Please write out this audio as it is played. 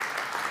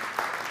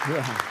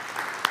Yeah.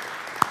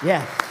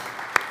 Yes.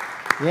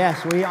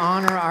 Yes, we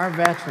honor our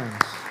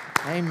veterans.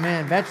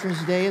 Amen.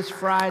 Veterans Day is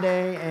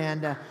Friday,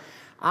 and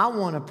I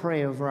want to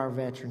pray over our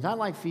veterans. I'd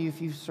like for you,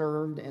 if you've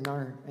served in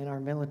our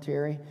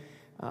military,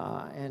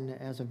 and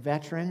as a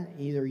veteran,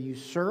 either you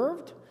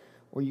served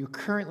or you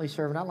currently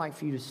serve, I'd like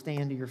for you to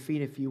stand to your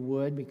feet if you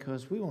would,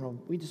 because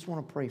we just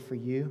want to pray for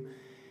you,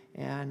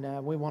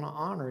 and we want to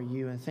honor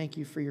you and thank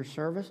you for your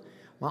service.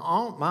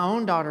 My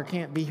own daughter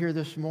can't be here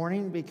this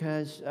morning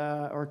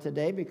or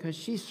today because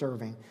she's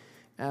serving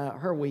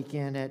her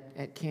weekend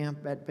at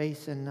camp at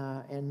base in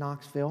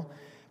Knoxville.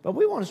 But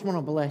we just want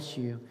to bless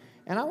you.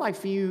 And I'd like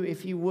for you,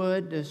 if you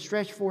would, to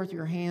stretch forth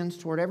your hands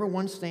toward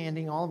everyone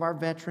standing, all of our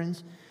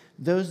veterans,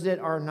 those that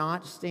are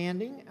not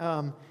standing.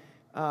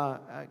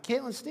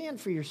 Caitlin,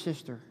 stand for your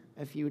sister,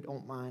 if you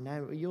don't mind.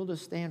 You'll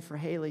just stand for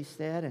Haley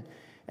Stead.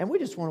 And we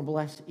just want to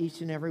bless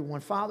each and every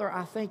one. Father,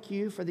 I thank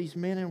you for these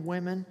men and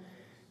women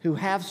who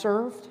have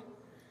served,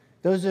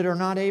 those that are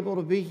not able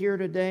to be here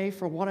today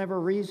for whatever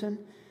reason.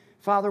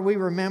 Father, we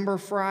remember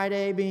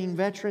Friday being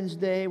Veterans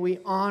Day. We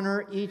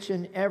honor each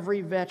and every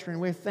veteran.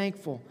 We're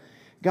thankful,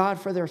 God,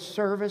 for their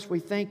service.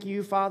 We thank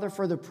you, Father,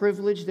 for the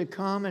privilege to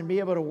come and be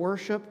able to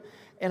worship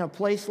in a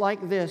place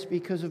like this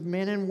because of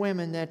men and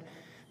women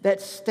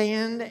that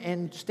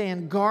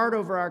stand guard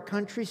over our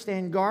country,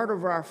 stand guard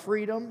over our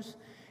freedoms,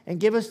 and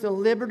give us the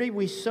liberty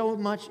we so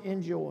much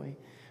enjoy.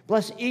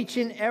 Bless each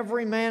and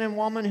every man and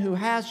woman who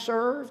has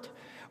served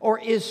or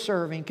is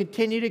serving.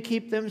 Continue to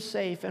keep them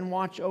safe and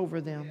watch over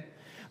them.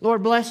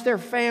 Lord, bless their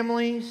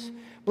families.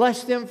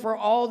 Bless them for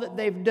all that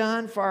they've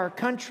done for our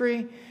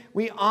country.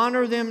 We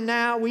honor them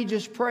now. We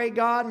just pray,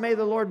 God, may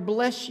the Lord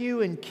bless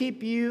you and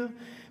keep you.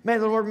 May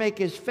the Lord make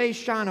His face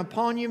shine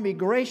upon you and be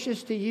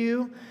gracious to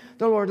you.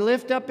 The Lord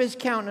lift up His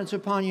countenance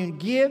upon you and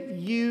give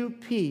you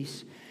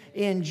peace.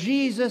 In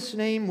Jesus'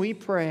 name we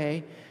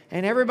pray.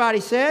 And everybody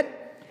said,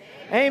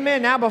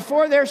 Amen. Now,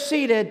 before they're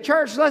seated,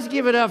 church, let's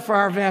give it up for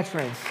our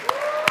veterans.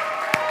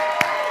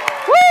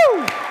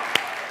 Woo!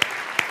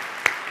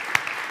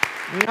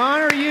 We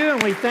honor you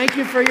and we thank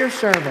you for your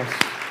service.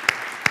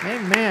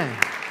 Amen.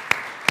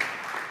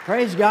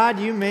 Praise God,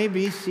 you may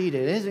be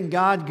seated. Isn't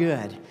God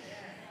good?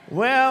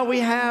 Well,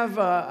 we have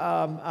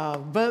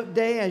vote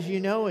day, as you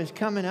know, is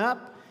coming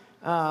up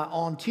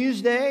on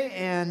Tuesday,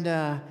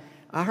 and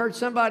I heard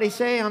somebody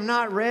say, I'm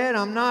not red,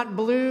 I'm not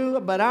blue,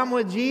 but I'm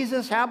with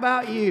Jesus. How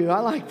about you? I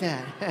like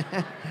that.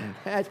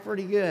 That's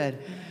pretty good.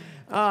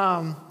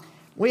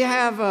 We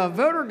have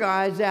voter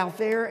guides out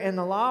there in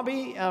the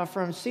lobby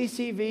from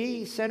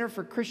CCV, Center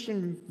for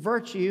Christian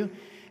Virtue.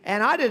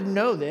 And I didn't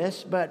know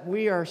this, but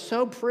we are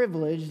so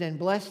privileged and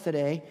blessed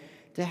today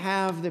to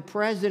have the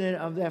president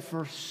of that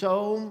for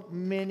so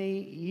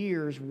many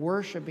years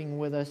worshiping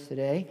with us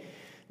today,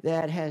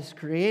 that has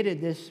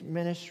created this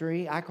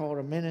ministry. I call it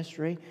a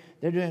ministry.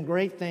 They're doing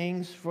great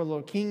things for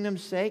the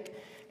kingdom's sake,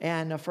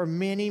 and for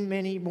many,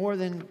 many, more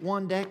than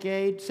one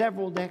decade,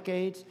 several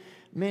decades.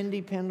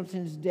 Mindy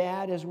Pendleton's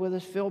dad is with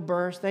us, Phil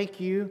Burris. Thank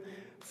you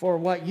for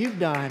what you've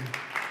done,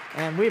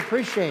 and we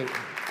appreciate it.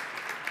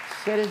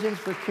 Citizens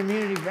for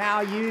Community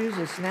Values.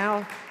 It's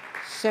now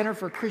Center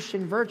for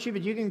Christian Virtue,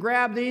 but you can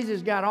grab these.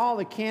 It's got all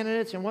the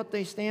candidates and what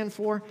they stand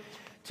for.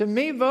 To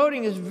me,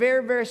 voting is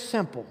very, very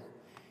simple.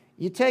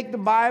 You take the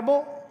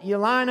Bible, you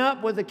line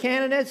up with the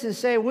candidates and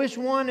say which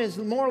one is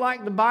more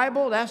like the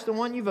Bible, that's the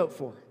one you vote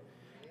for.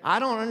 I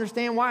don't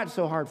understand why it's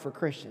so hard for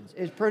Christians.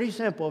 It's pretty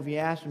simple if you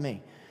ask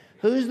me.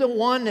 Who's the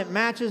one that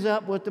matches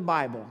up with the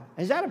Bible?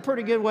 Is that a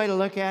pretty good way to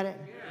look at it?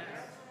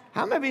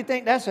 How many of you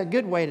think that's a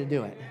good way to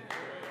do it?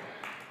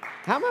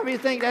 How many of you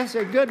think that's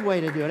a good way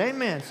to do it?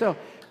 Amen. So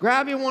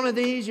grab you one of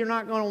these. You're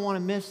not going to want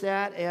to miss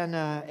that,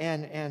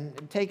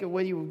 and take it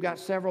with you. We've got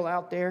several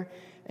out there.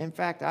 In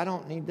fact, I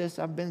don't need this.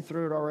 I've been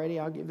through it already.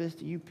 I'll give this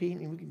to you, Pete,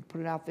 and we can put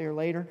it out there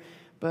later.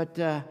 But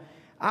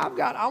I've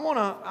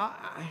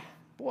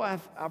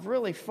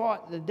really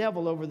fought the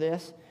devil over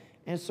this,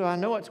 and so I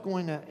know it's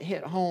going to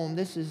hit home.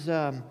 This is,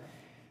 I'm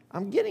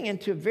getting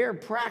into a very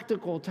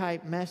practical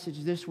type message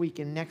this week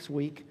and next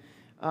week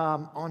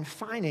on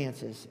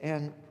finances.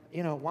 And,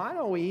 why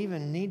do we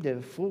even need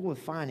to fool with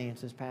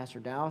finances, Pastor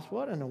Dallas?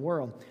 What in the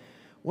world?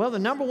 Well, the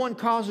number one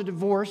cause of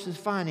divorce is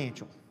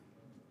financial.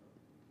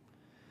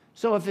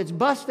 So if it's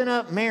busting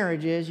up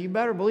marriages, you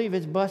better believe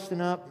it's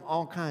busting up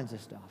all kinds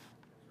of stuff.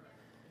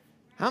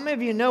 How many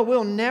of you know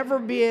we'll never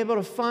be able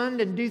to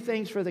fund and do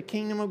things for the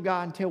kingdom of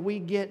God until we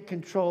get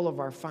control of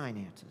our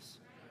finances?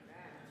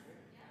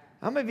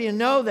 How many of you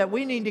know that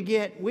we need to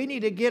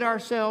get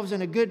ourselves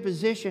in a good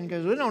position,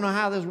 because we don't know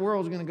how this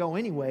world's going to go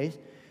anyways,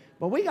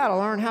 but we got to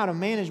learn how to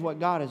manage what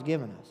God has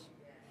given us.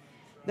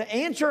 The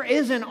answer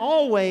isn't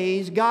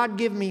always, God,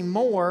 give me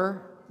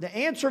more. The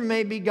answer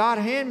may be, God,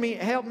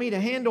 help me to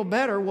handle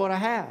better what I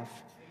have.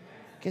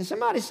 Can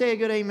somebody say a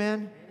good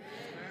amen?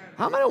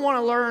 How many want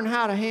to learn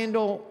how to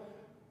handle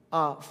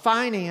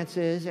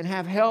finances and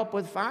have help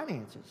with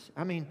finances?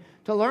 I mean,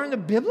 to learn the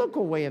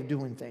biblical way of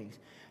doing things.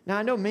 Now,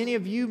 I know many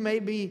of you may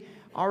be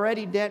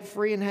already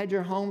debt-free and had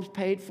your homes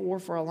paid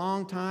for a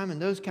long time and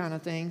those kind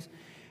of things.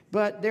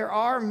 But there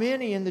are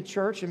many in the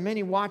church and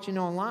many watching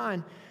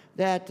online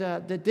that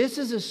this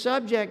is a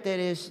subject that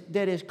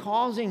is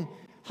causing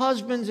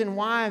husbands and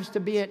wives to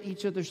be at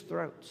each other's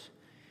throats.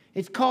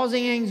 It's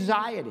causing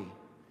anxiety.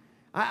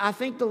 I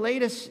think the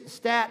latest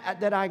stat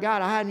that I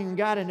got, I hadn't even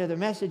got into the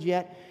message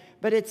yet,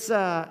 but it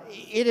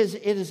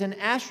is an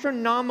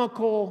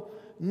astronomical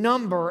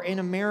number in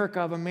America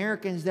of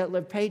Americans that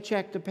live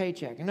paycheck to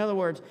paycheck. In other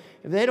words,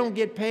 if they don't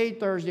get paid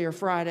Thursday or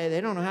Friday,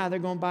 they don't know how they're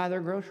going to buy their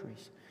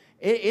groceries.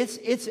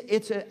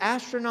 It's an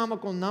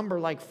astronomical number,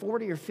 like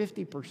 40 or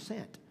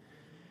 50%.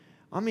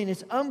 I mean,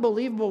 it's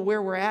unbelievable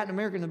where we're at in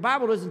America. And the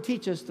Bible doesn't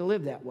teach us to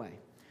live that way.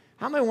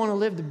 How many want to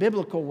live the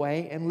biblical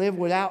way and live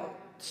without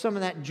some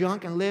of that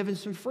junk and live in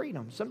some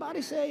freedom?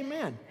 Somebody say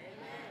amen.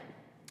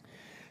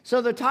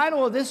 So the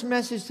title of this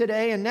message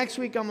today, and next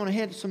week I'm going to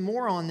hit some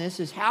more on this,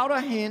 is how to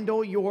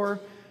handle your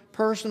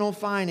personal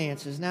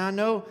finances. Now I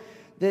know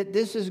that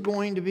this is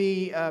going to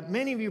be,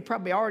 many of you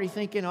probably already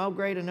thinking, oh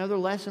great, another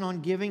lesson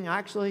on giving.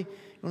 Actually,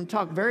 I'm going to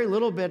talk very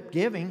little bit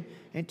giving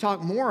and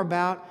talk more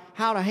about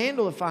how to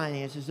handle the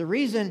finances. The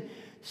reason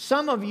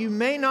some of you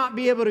may not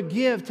be able to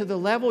give to the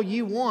level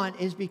you want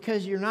is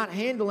because you're not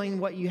handling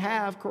what you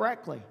have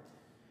correctly.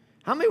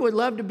 How many would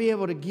love to be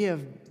able to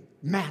give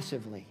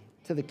massively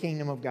to the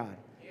kingdom of God?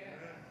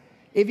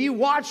 If you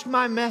watched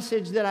my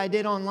message that I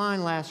did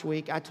online last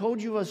week, I told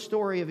you a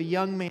story of a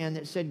young man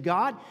that said,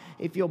 God,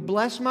 if you'll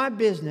bless my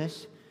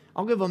business,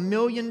 I'll give $1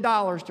 million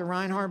to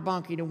Reinhard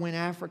Bonnke to win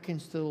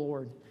Africans to the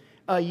Lord.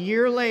 A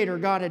year later,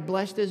 God had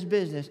blessed his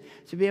business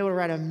to be able to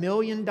write $1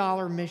 million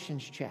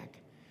missions check.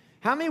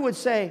 How many would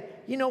say,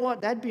 you know what,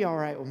 that'd be all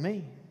right with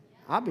me.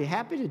 I'd be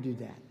happy to do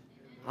that.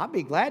 I'd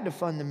be glad to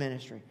fund the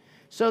ministry.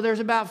 So there's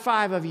about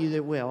 5 of you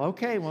that will.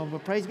 Okay, well,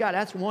 praise God.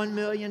 That's 1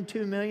 million,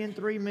 2 million,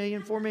 3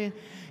 million, 4 million.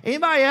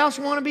 Anybody else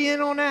want to be in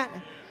on that?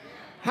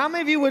 How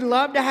many of you would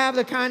love to have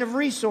the kind of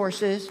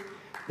resources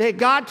that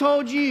God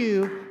told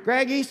you,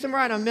 Greg Easton,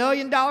 write $1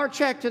 million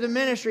check to the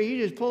ministry.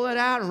 You just pull it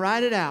out and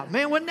write it out.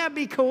 Man, wouldn't that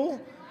be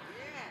cool?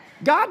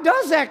 God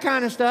does that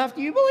kind of stuff.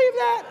 Do you believe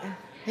that?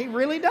 He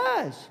really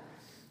does.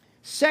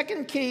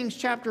 2 Kings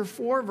chapter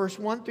 4, verse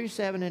 1 through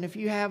 7. And if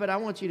you have it, I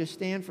want you to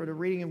stand for the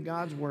reading of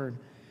God's word.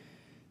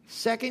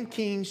 2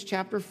 Kings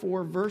chapter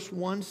 4, verse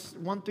 1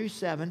 through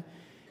 7.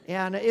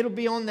 And it'll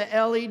be on the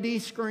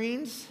LED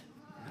screens.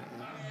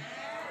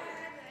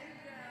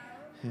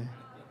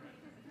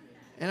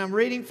 And I'm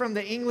reading from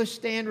the English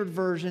Standard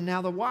Version.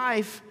 Now the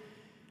wife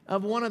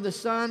of one of the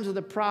sons of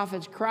the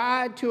prophets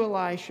cried to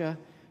Elisha,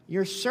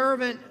 your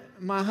servant,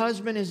 my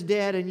husband, is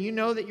dead, and you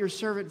know that your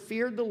servant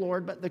feared the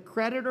Lord, but the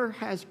creditor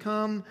has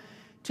come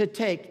to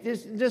take.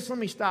 Just let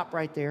me stop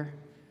right there.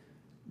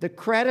 The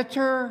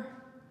creditor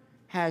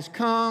has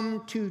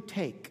come to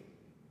take.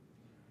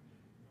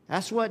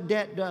 That's what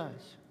debt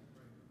does.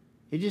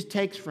 It just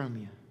takes from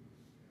you.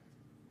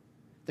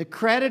 The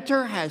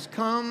creditor has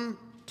come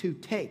to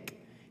take.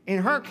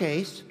 In her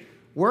case,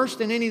 worse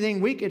than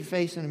anything we could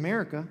face in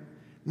America,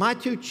 my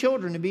 2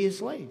 children to be his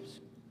slaves.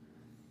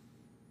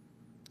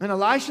 And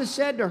Elisha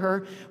said to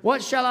her,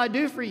 what shall I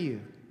do for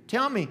you?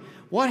 Tell me,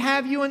 what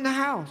have you in the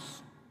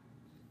house?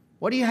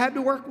 What do you have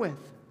to work with?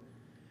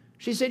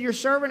 She said, your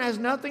servant has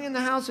nothing in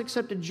the house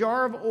except a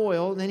jar of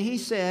oil. Then he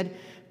said,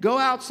 go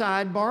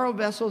outside, borrow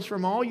vessels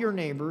from all your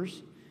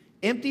neighbors,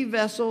 empty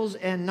vessels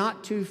and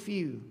not too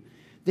few.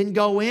 Then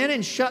go in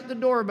and shut the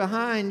door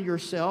behind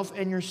yourself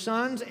and your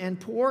sons and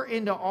pour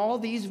into all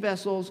these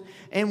vessels.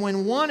 And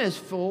when one is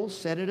full,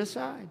 set it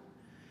aside.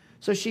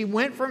 So she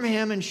went from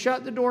him and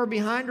shut the door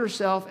behind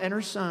herself and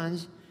her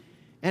sons.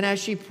 And as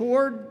she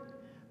poured,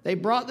 they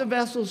brought the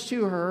vessels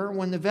to her.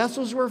 When the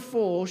vessels were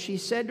full, she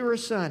said to her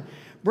son,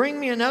 bring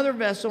me another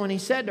vessel. And he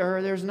said to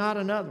her, there's not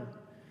another.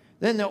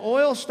 Then the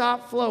oil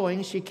stopped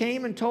flowing. She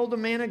came and told the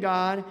man of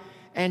God.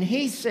 And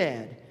he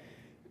said,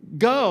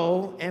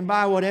 go and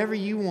buy whatever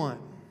you want.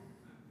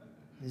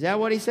 Is that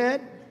what he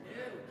said?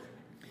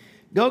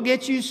 Go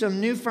get you some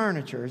new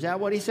furniture. Is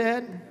that what he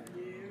said?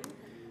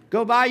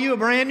 Go buy you a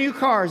brand new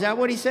car. Is that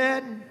what he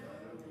said?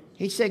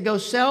 He said, go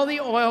sell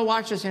the oil,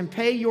 watch this, and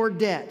pay your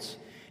debts.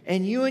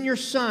 And you and your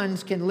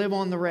sons can live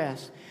on the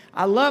rest.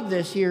 I love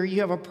this here.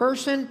 You have a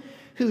person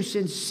who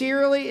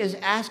sincerely is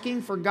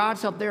asking for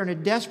God's help. They're in a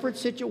desperate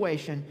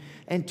situation.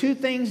 And 2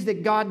 things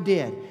that God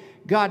did.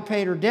 God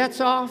paid her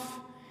debts off,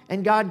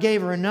 and God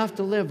gave her enough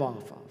to live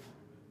off of.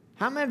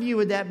 How many of you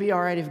would that be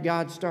all right if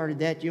God started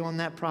that, you on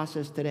that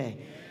process today?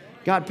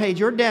 God paid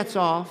your debts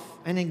off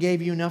and then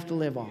gave you enough to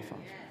live off of.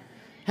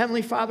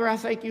 Heavenly Father, I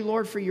thank you,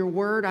 Lord, for your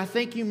word. I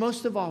thank you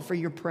most of all for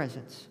your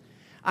presence.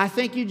 I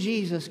thank you,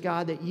 Jesus,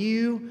 God, that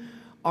you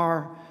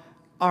are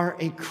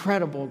a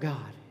credible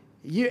God.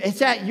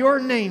 It's at your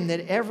name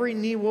that every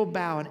knee will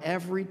bow and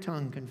every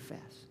tongue confess.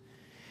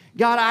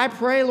 God, I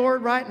pray,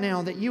 Lord, right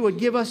now that you would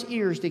give us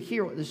ears to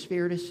hear what the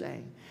Spirit is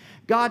saying.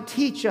 God,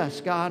 teach us,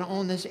 God,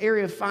 on this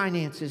area of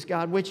finances,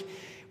 God, which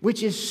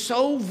is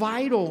so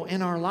vital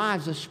in our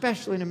lives,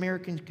 especially in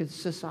American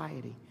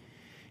society.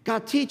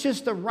 God, teach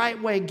us the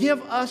right way.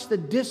 Give us the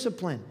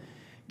discipline,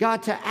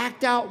 God, to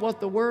act out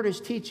what the Word is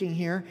teaching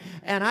here.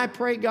 And I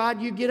pray,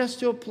 God, you get us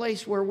to a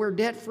place where we're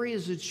debt-free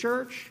as a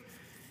church.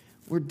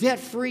 We're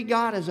debt-free,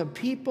 God, as a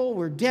people.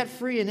 We're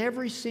debt-free in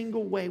every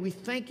single way. We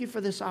thank you for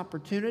this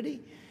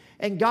opportunity.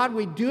 And God,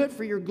 we do it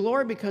for your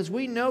glory because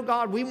we know,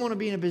 God, we want to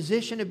be in a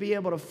position to be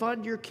able to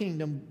fund your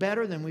kingdom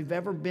better than we've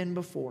ever been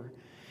before.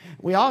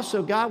 We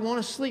also, God,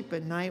 want to sleep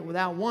at night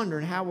without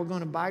wondering how we're going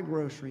to buy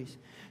groceries.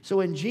 So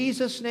in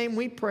Jesus' name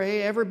we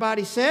pray.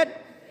 Everybody said,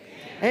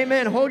 amen.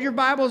 Amen. Hold your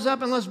Bibles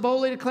up and let's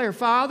boldly declare,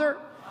 Father,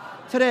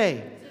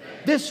 today,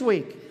 this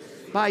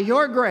week, by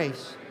your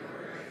grace,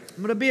 I'm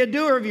going to be a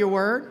doer of your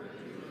word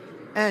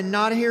and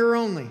not a hearer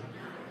only,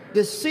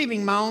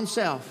 deceiving my own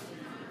self.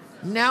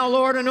 Now,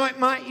 Lord, anoint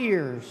my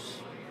ears,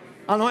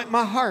 anoint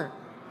my heart,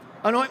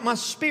 anoint my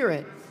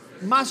spirit,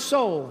 my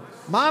soul,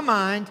 my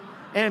mind,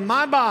 and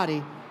my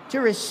body to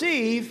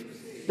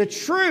receive the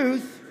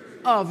truth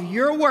of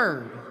your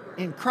word.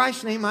 In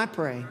Christ's name I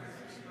pray.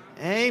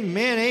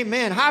 Amen,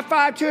 amen. High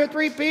five 2 or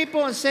 3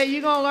 people and say,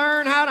 you're going to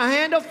learn how to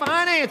handle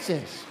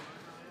finances.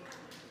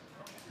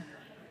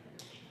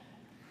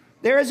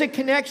 There is a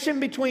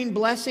connection between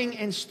blessing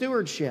and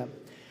stewardship.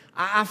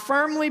 I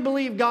firmly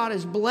believe God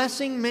is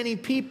blessing many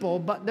people,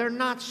 but they're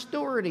not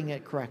stewarding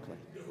it correctly.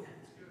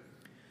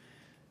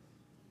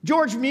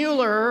 George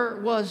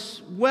Mueller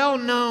was well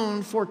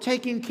known for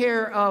taking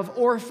care of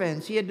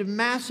orphans. He had a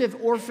massive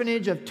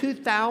orphanage of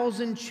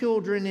 2,000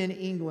 children in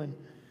England,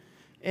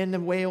 in the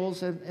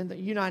Wales, and the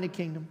United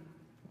Kingdom.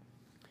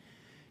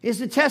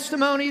 It's a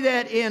testimony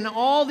that in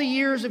all the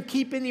years of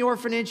keeping the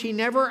orphanage, he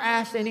never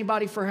asked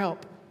anybody for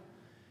help.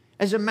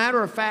 As a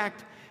matter of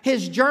fact,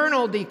 his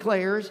journal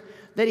declares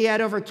that he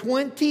had over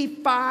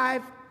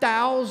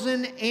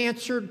 25,000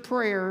 answered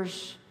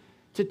prayers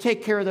to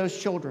take care of those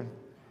children.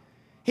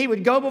 He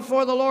would go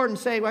before the Lord and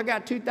say, well, I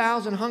got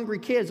 2,000 hungry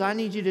kids. I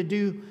need you to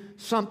do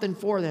something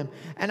for them.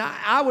 And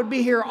I would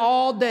be here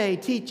all day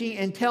teaching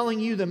and telling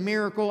you the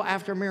miracle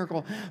after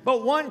miracle.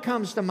 But one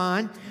comes to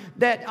mind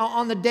that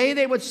on the day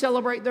they would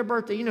celebrate their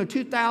birthday,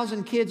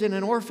 2,000 kids in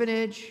an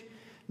orphanage,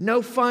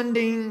 no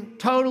funding,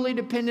 totally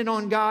dependent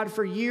on God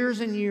for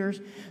years and years.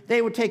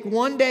 They would take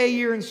one day a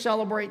year and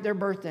celebrate their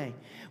birthday.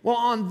 Well,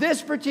 on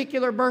this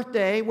particular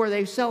birthday, where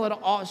they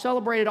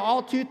celebrated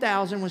all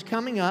 2,000, was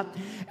coming up,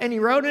 and he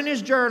wrote in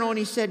his journal, and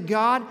he said,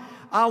 God,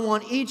 I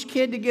want each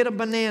kid to get a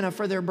banana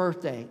for their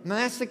birthday. Now,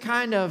 that's the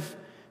kind of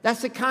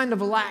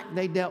lack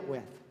they dealt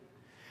with.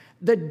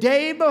 The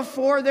day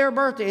before their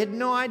birthday, he had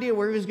no idea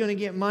where he was going to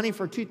get money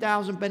for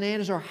 2,000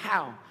 bananas or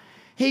how.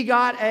 He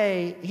got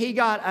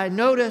a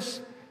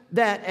notice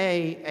that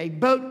a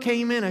boat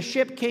came in, a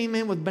ship came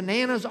in with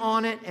bananas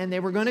on it, and they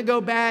were going to go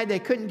bad. They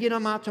couldn't get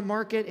them out to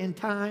market in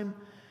time.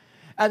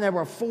 And there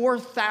were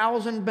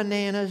 4,000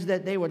 bananas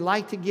that they would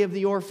like to give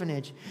the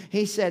orphanage.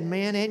 He said,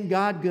 man, ain't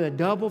God good?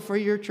 Double for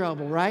your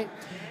trouble, right?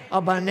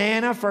 A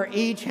banana for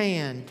each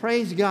hand.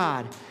 Praise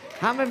God.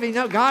 How many of you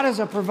know God is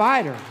a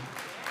provider?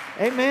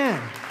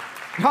 Amen.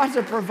 God's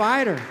a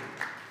provider.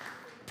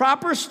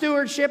 Proper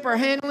stewardship or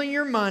handling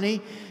your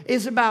money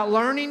is about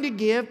learning to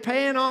give,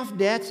 paying off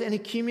debts, and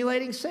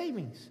accumulating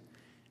savings.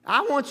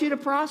 I want you to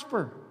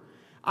prosper.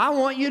 I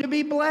want you to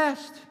be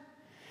blessed.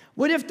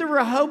 What if the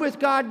Rehoboth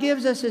God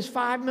gives us is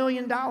 $5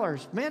 million?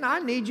 Man, I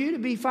need you to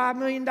be $5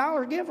 million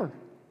giver.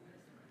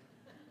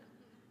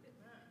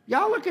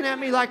 Y'all looking at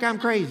me like I'm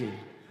crazy.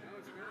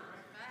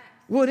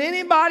 Would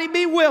anybody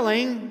be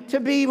willing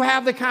to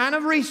have the kind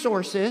of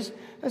resources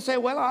and say,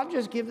 well, I'll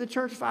just give the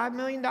church $5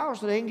 million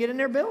so they can get in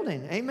their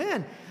building?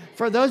 Amen.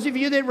 For those of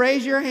you that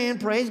raise your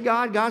hand, praise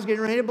God. God's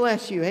getting ready to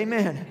bless you.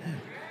 Amen.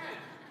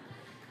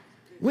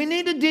 We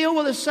need to deal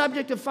with the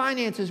subject of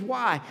finances.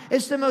 Why?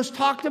 It's the most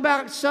talked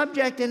about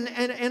subject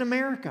in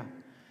America.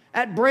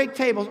 At break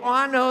tables,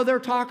 I know they're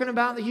talking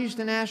about the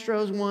Houston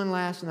Astros won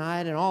last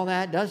night and all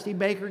that. Dusty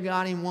Baker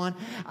got him one.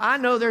 I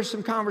know there's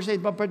some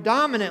conversations, but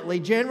predominantly,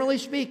 generally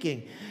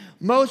speaking,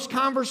 most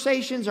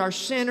conversations are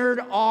centered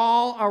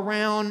all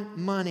around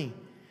money.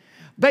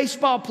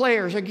 Baseball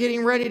players are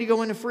getting ready to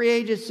go into free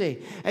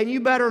agency. And you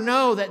better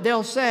know that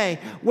they'll say,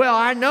 well,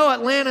 I know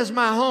Atlanta's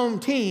my home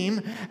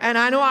team, and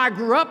I know I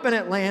grew up in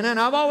Atlanta, and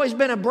I've always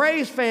been a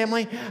Braves fan,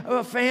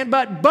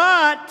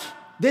 but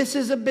this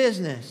is a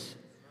business.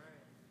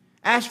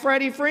 Ask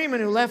Freddie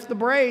Freeman, who left the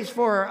Braves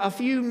for a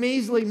few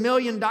measly $1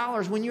 million,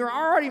 when you're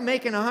already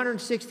making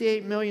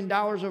 $168 million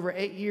over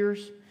 8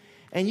 years.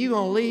 And you're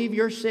going to leave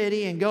your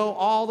city and go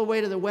all the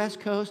way to the West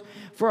Coast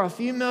for a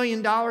few $1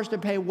 million to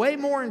pay way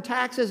more in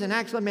taxes and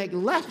actually make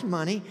less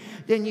money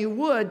than you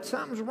would.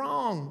 Something's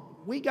wrong.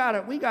 We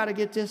gotta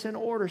get this in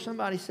order.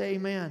 Somebody say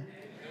amen.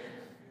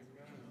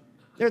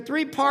 There are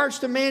 3 parts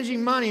to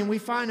managing money, and we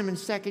find them in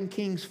 2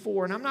 Kings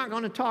 4. And I'm not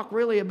going to talk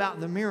really about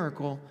the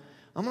miracle.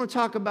 I'm going to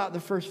talk about the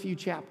first few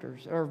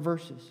chapters or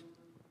verses.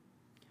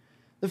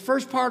 The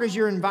first part is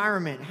your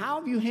environment. How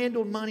have you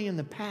handled money in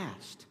the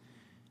past?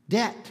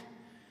 Debt.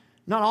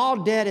 Not all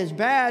debt is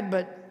bad,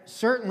 but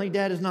certainly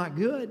debt is not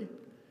good.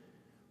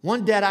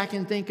 One debt I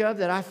can think of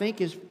that I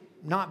think is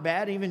not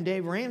bad, even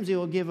Dave Ramsey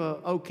will give a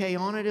okay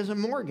on it, is a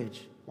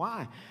mortgage.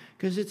 Why?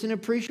 Because it's an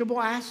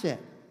appreciable asset.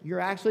 You're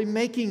actually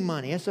making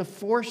money. It's a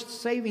forced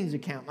savings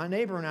account. My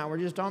neighbor and I were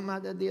just talking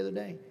about that the other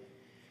day.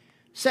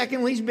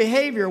 Secondly is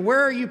behavior.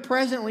 Where are you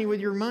presently with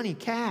your money?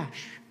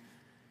 Cash.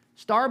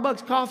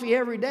 Starbucks coffee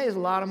every day is a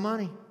lot of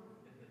money.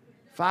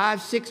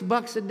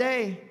 $5-6 a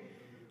day.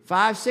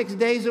 5-6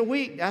 days a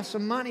week. That's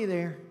some money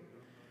there.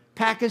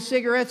 Pack of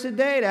cigarettes a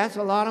day. That's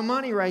a lot of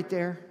money right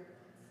there.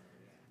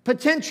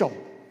 Potential.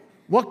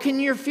 What can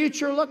your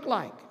future look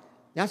like?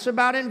 That's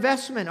about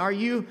investment. Are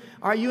you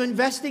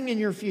investing in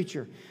your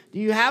future? Do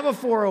you have a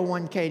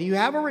 401k? Do you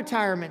have a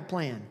retirement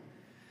plan?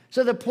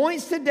 So the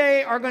points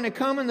today are going to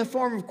come in the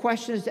form of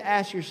questions to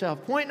ask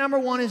yourself. Point number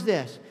one is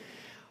this.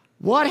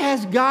 What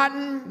has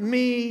gotten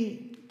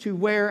me to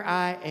where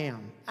I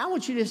am? I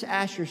want you to just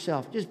ask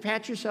yourself, just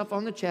pat yourself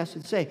on the chest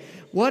and say,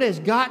 what has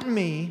gotten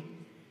me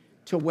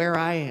to where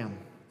I am?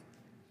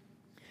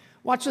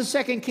 Watch what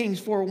 2 Kings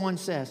 4:1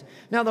 says.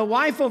 Now the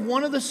wife of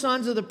one of the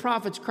sons of the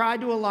prophets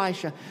cried to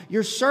Elisha,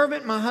 your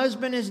servant, my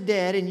husband, is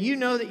dead, and you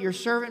know that your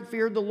servant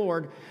feared the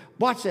Lord.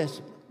 Watch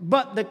this.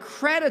 But the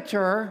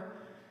creditor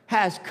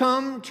has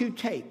come to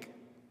take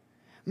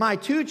my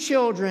 2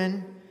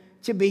 children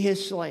to be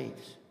his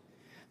slaves.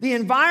 The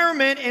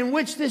environment in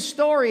which this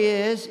story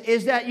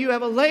is that you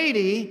have a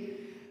lady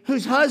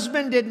whose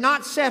husband did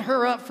not set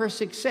her up for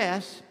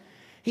success.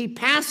 He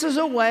passes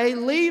away,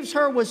 leaves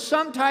her with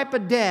some type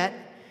of debt,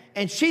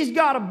 and she's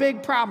got a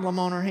big problem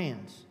on her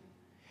hands.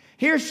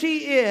 Here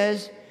she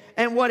is,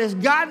 and what has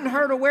gotten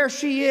her to where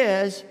she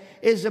is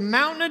a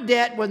mountain of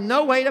debt with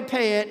no way to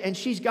pay it, and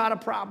she's got a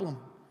problem.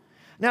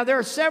 Now, there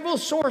are several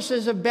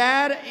sources of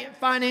bad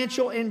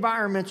financial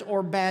environments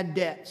or bad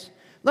debts.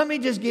 Let me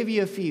just give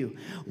you a few.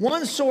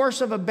 One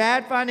source of a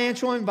bad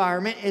financial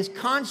environment is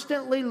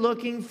constantly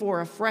looking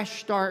for a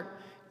fresh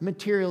start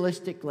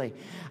materialistically.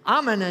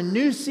 I'm in a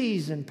new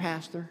season,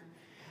 Pastor.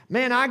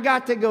 Man, I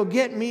got to go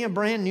get me a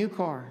brand new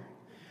car.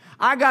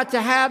 I got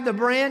to have the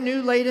brand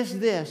new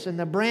latest this and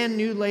the brand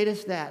new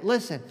latest that.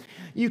 Listen,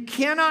 you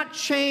cannot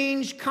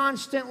change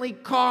constantly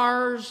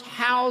cars,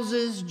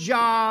 houses,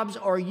 jobs,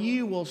 or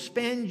you will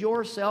spend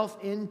yourself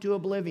into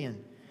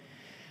oblivion.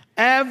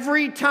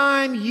 Every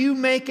time you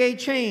make a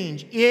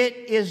change,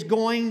 it is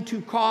going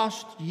to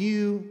cost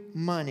you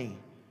money.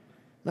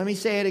 Let me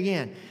say it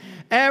again.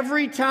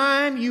 Every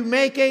time you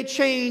make a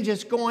change,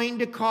 it's going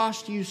to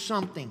cost you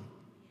something.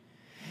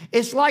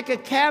 It's like a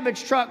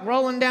cabbage truck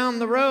rolling down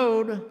the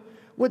road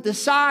with the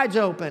sides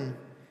open.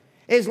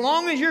 As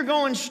long as you're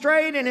going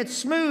straight and it's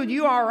smooth,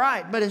 you're all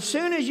right. But as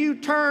soon as you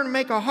turn,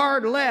 make a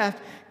hard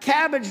left,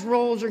 cabbage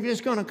rolls are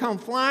just going to come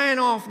flying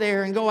off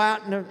there and go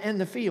out in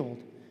the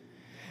field.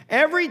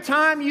 Every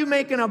time you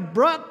make an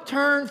abrupt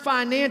turn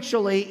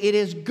financially, it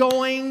is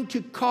going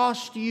to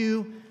cost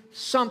you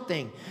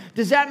something.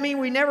 Does that mean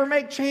we never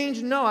make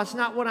change? No, that's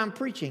not what I'm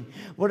preaching.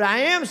 What I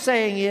am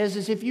saying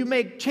is if you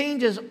make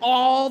changes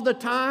all the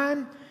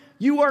time,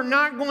 you are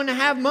not going to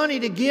have money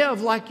to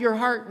give like your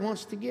heart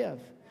wants to give.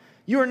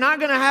 You are not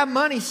going to have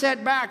money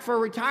set back for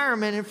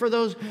retirement and for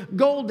those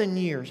golden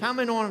years. How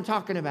many know what I'm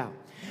talking about?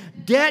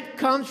 Debt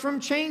comes from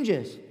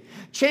changes.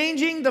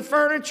 Changing the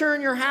furniture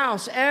in your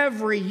house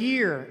every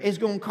year is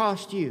going to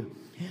cost you.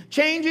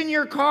 Changing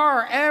your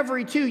car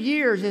every 2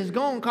 years is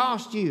going to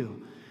cost you.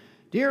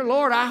 Dear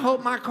Lord, I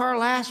hope my car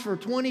lasts for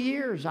 20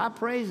 years. I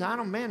praise,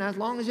 as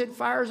long as it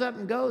fires up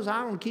and goes,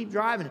 I don't keep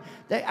driving it.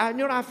 You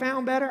know what I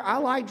found better? I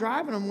like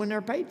driving them when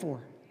they're paid for.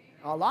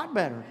 A lot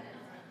better.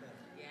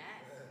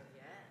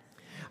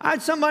 I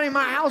had somebody in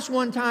my house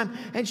one time,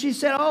 and she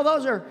said,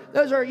 those are,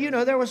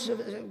 there was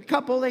a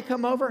couple, they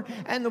come over,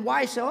 and the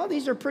wife said,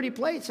 these are pretty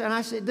plates. And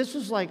I said, this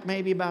was like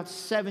maybe about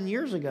 7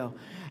 years ago.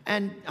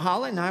 And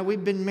Holly and I,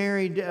 we've been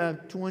married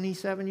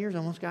 27 years. I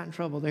almost got in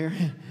trouble there.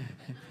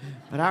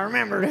 But I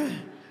remembered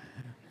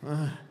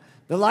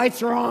the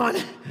lights are on.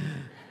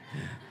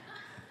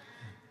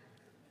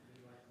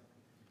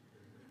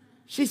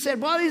 She said,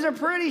 well, these are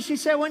pretty. She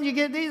said, when did you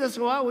get these? I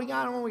said, well, we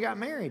got them when we got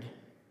married.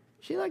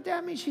 She looked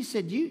at me. She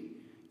said,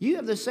 you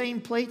have the same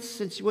plates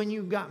since when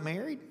you got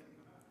married?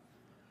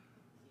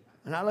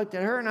 And I looked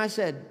at her and I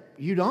said,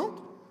 you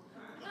don't?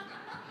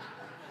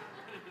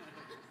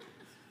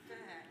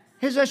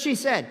 Here's what she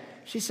said.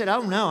 She said,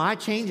 oh no, I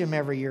change them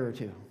every year or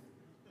two.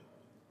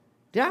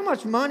 Do you know how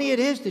much money it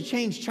is to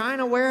change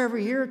China ware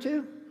every year or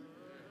two?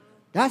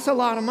 That's a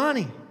lot of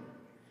money.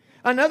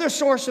 Another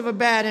source of a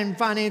bad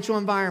financial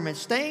environment,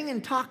 staying in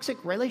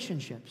toxic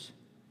relationships.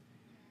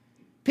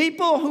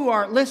 People who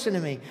are, listen to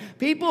me,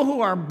 people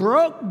who are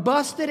broke,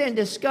 busted, and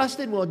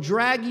disgusted will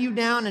drag you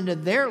down into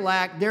their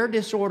lack, their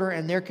disorder,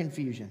 and their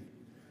confusion.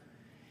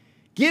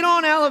 Get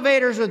on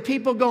elevators with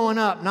people going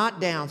up, not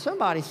down.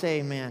 Somebody say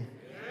amen.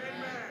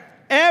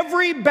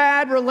 Every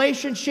bad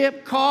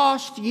relationship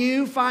costs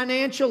you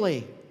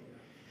financially.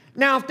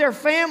 Now, if they're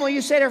family,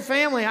 you say they're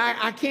family,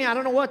 I can't, I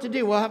don't know what to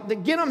do. Well,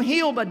 get them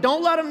healed, but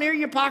don't let them near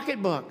your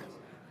pocketbook.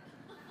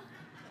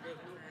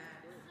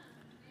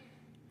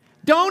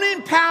 Don't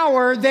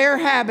empower their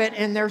habit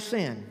and their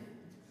sin.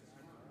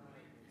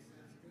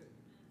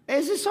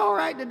 Is this all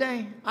right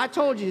today? I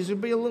told you this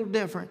would be a little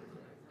different.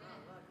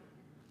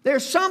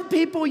 There's some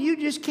people you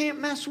just can't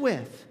mess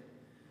with.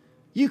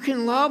 You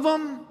can love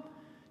them,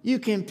 you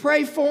can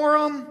pray for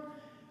them,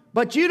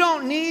 but you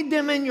don't need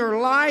them in your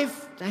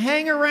life to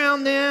hang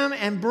around them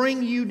and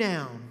bring you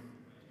down.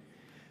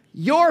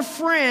 Your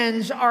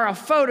friends are a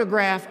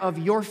photograph of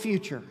your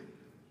future.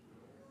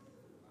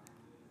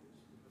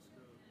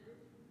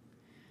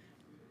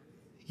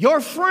 Your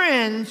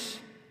friends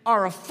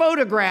are a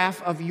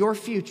photograph of your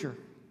future.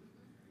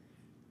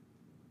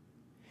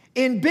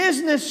 In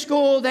business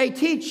school, they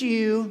teach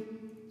you,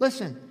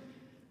 listen,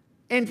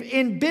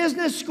 in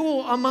business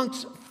school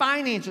amongst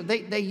financial,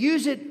 they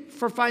use it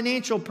for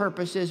financial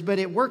purposes, but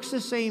it works the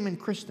same in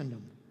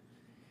Christendom.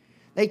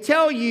 They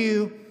tell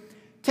you,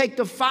 take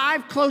the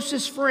 5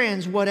 closest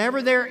friends,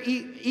 whatever their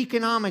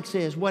economics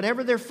is,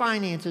 whatever their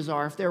finances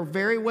are. If they're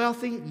very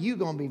wealthy, you're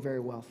going to be very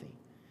wealthy.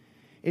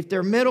 If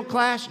they're middle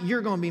class,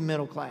 you're going to be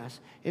middle class.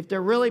 If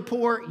they're really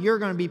poor, you're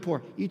going to be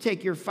poor. You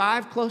take your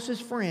 5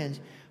 closest friends,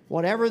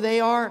 whatever they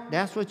are,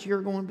 that's what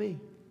you're going to be.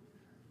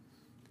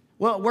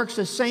 Well, it works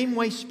the same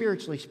way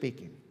spiritually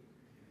speaking.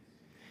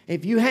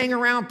 If you hang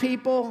around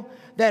people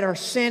that are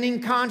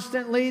sinning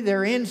constantly,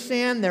 they're in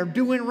sin, they're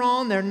doing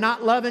wrong, they're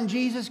not loving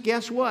Jesus,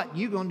 guess what?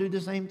 You're going to do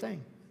the same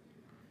thing.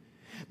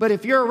 But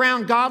if you're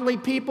around godly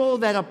people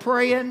that are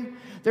praying,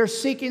 they're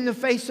seeking the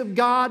face of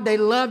God, they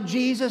love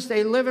Jesus,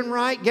 they're living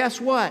right,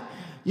 guess what?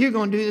 You're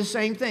going to do the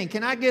same thing.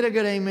 Can I get a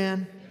good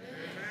amen?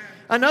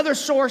 Another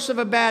source of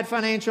a bad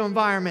financial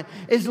environment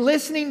is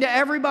listening to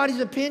everybody's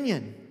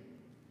opinion.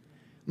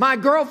 My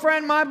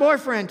girlfriend, my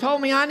boyfriend told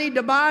me I need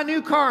to buy a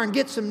new car and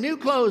get some new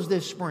clothes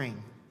this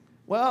spring.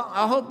 Well,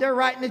 I hope they're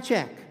writing a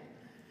check.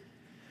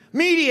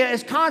 Media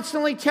is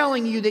constantly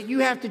telling you that you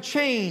have to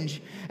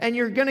change and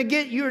you're going to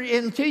get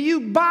until you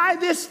buy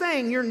this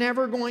thing, you're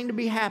never going to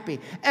be happy.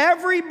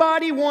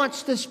 Everybody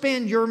wants to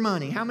spend your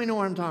money. How many know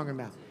what I'm talking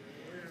about?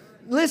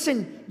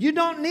 Listen, you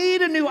don't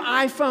need a new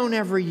iPhone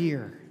every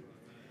year.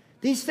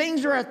 These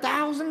things are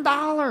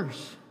 $1,000.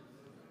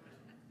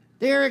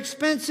 They're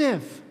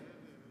expensive.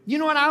 You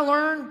know what I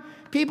learned?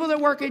 People that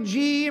work at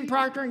GE and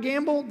Procter &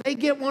 Gamble, they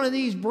get one of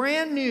these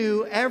brand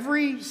new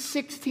every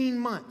 16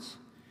 months.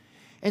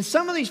 And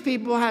some of these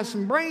people have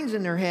some brains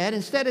in their head.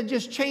 Instead of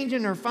just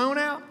changing their phone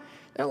out,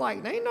 they're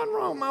like, there ain't nothing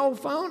wrong with my old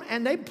phone.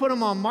 And they put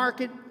them on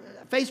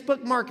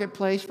Facebook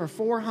Marketplace for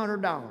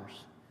 $400.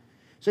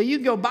 So you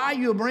go buy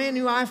you a brand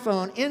new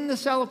iPhone in the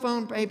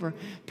cellophane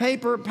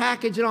paper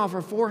package and all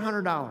for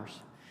 $400.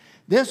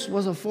 This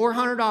was a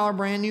 $400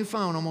 brand new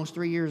phone almost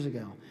 3 years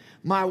ago.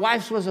 My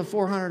wife's was a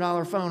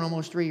 $400 phone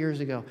almost 3 years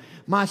ago.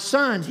 My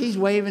son's, he's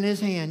waving his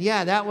hand.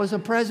 Yeah, that was a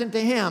present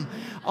to him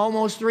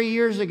almost 3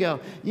 years ago.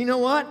 You know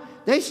what?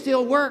 They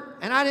still work,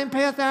 and I didn't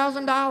pay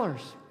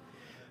 $1,000.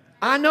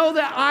 I know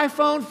that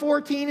iPhone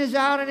 14 is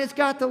out, and it's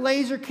got the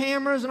laser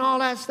cameras and all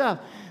that stuff.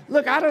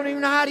 Look, I don't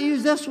even know how to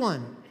use this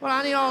one. What do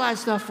I need all that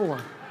stuff for?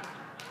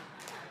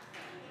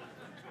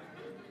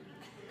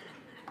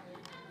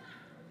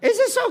 Is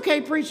this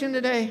okay preaching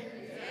today?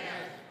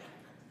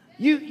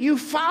 You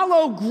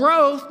follow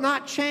growth,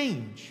 not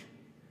change.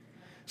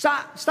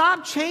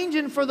 Stop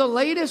changing for the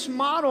latest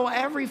model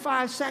every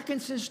 5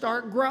 seconds and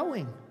start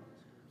growing.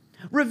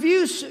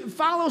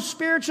 Follow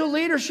spiritual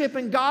leadership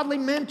and godly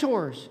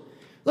mentors.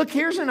 Look,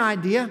 here's an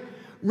idea.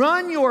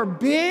 Run your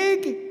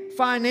big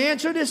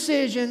financial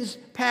decisions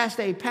past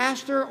a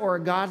pastor or a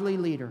godly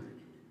leader.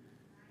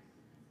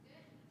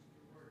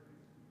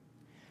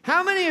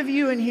 How many of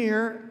you in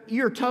here,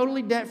 you're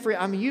totally debt-free?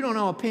 I mean, you don't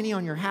owe a penny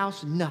on your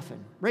house,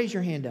 nothing. Raise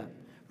your hand up.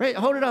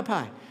 Hold it up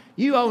high.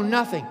 You owe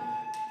nothing.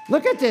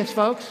 Look at this,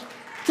 folks.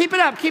 Keep it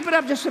up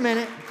just a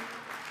minute.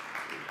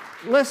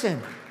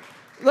 Listen.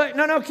 Look,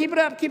 no, keep it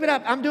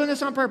up. I'm doing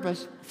this on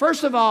purpose.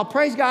 First of all,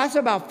 praise God, that's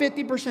about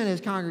 50% of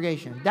his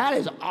congregation. That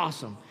is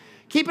awesome.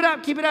 Keep it up.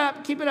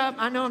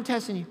 I know I'm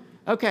testing you.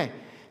 Okay.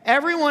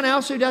 Everyone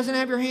else who doesn't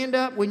have your hand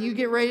up, when you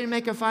get ready to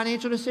make a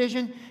financial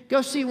decision,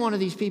 go see one of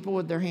these people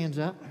with their hands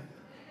up.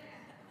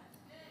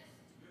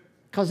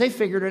 Because they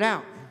figured it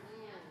out.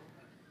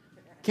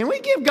 Can we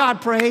give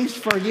God praise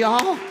for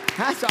y'all?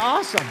 That's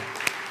awesome.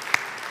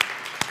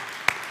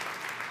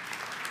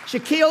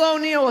 Shaquille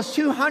O'Neal was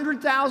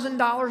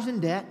 $200,000 in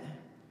debt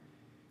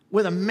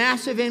with a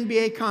massive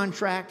NBA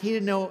contract. He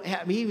didn't know,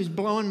 he was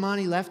blowing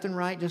money left and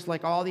right, just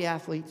like all the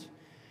athletes.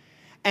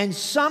 And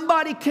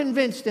somebody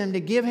convinced him to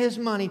give his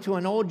money to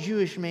an old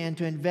Jewish man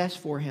to invest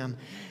for him.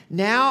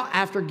 Now,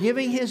 after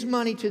giving his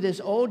money to this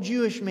old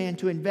Jewish man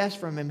to invest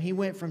from him, he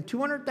went from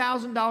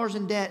 $200,000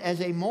 in debt as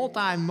a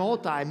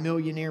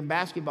multi-millionaire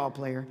basketball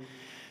player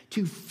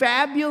to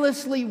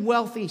fabulously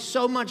wealthy,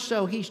 so much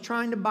so he's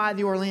trying to buy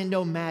the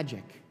Orlando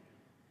Magic.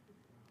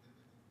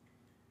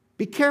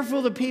 Be careful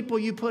of the people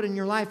you put in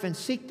your life and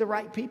seek the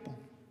right people.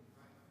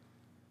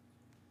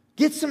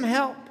 Get some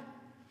help.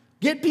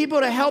 Get people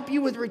to help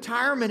you with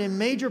retirement and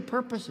major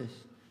purposes.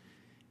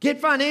 Get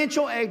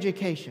financial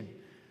education.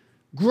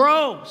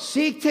 Grow.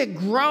 Seek to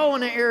grow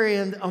in an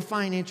area of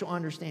financial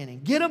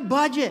understanding. Get a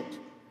budget.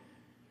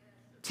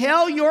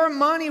 Tell your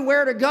money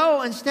where to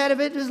go instead of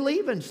it just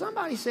leaving.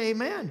 Somebody say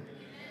amen.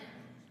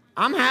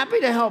 I'm happy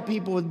to help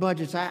people with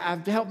budgets.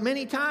 I've helped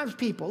many times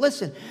people.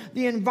 Listen,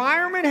 the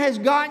environment has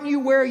gotten you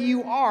where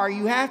you are.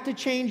 You have to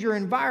change your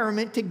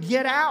environment to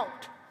get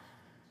out.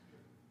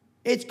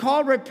 It's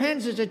called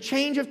repentance. It's a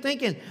change of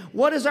thinking.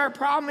 What is our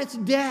problem? It's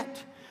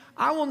debt.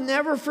 I will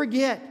never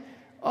forget.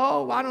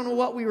 Oh, I don't know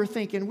what we were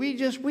thinking. We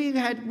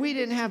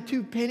didn't have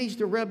 2 pennies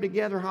to rub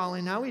together, Holly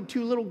and I. We had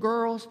 2 little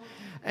girls,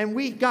 and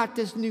we got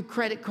this new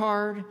credit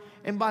card.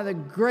 And by the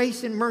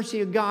grace and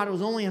mercy of God, it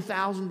was only a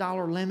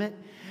 $1,000 limit.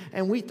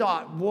 And we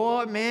thought,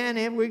 boy,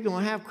 man, we're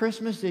going to have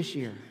Christmas this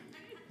year.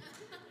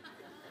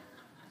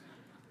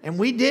 And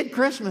we did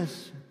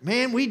Christmas.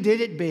 Man, we did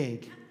it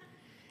big.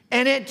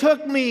 And it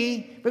took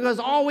me, because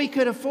all we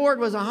could afford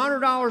was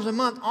 $100 a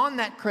month on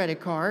that credit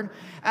card,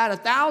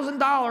 at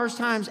 $1,000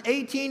 times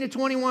 18 to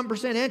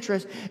 21%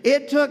 interest,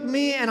 it took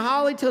me and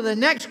Holly to the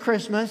next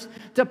Christmas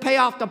to pay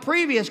off the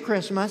previous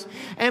Christmas.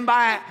 And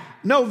by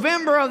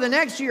November of the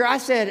next year, I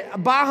said,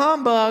 bah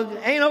humbug,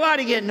 ain't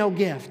nobody getting no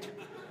gift.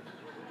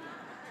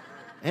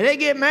 And they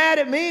get mad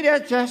at me,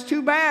 that's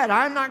too bad.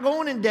 I'm not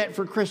going in debt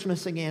for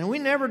Christmas again. We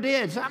never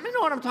did. So I know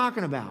what I'm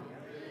talking about.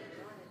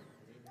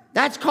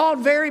 That's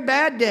called very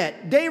bad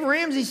debt. Dave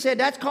Ramsey said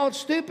that's called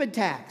stupid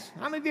tax.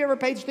 How many of you ever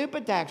paid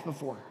stupid tax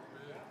before?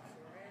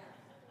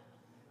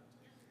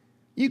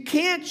 You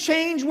can't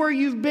change where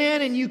you've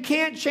been, and you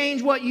can't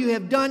change what you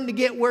have done to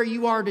get where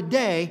you are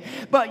today,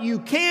 but you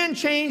can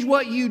change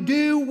what you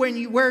do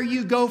where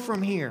you go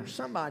from here.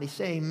 Somebody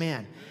say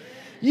amen.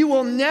 You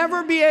will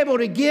never be able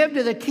to give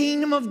to the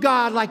kingdom of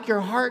God like your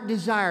heart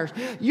desires.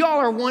 Y'all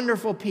are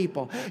wonderful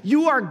people.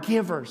 You are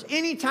givers.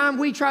 Anytime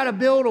we try to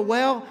build a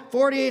well,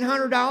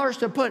 $4,800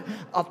 to put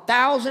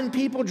 1,000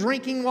 people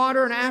drinking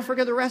water in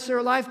Africa the rest of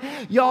their life,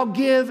 y'all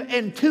give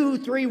in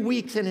 2-3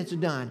 weeks and it's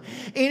done.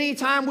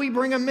 Anytime we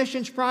bring a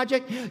missions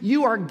project,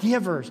 you are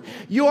givers.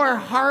 Your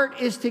heart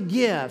is to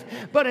give.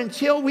 But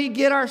until we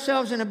get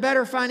ourselves in a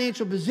better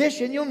financial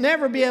position, you'll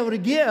never be able to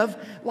give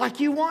like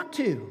you want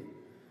to.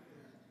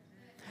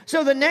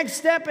 So the next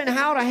step in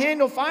how to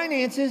handle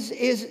finances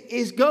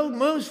is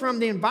moves from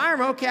the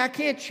environment. Okay, I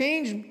can't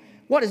change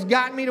what has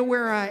gotten me to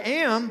where I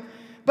am,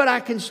 but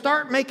I can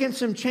start making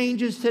some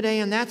changes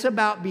today, and that's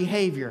about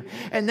behavior.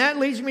 And that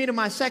leads me to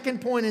my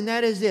second point, and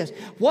that is this.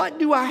 What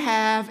do I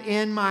have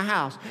in my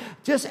house?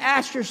 Just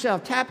ask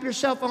yourself, tap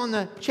yourself on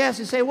the chest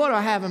and say, what do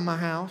I have in my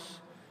house?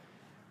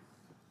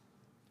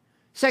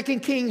 2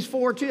 Kings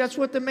 4:2, that's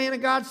what the man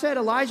of God said.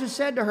 Elijah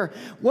said to her,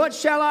 what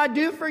shall I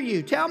do for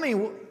you? Tell me,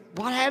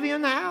 what have you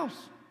in the house?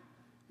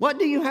 What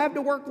do you have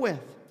to work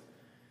with?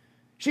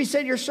 She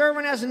said, your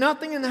servant has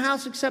nothing in the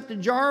house except a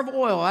jar of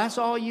oil. That's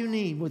all you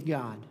need with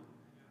God.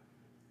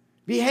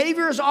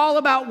 Behavior is all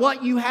about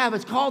what you have.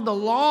 It's called the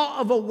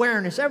law of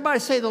awareness. Everybody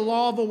say the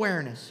law of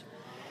awareness.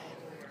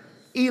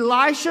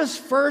 Elisha's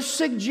first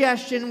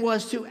suggestion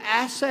was to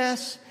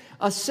assess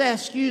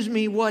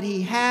what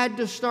he had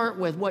to start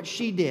with, what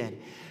she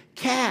did.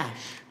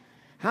 Cash.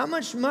 How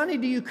much money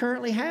do you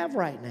currently have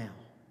right now?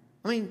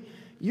 I mean,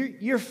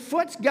 your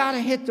foot's got to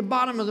hit the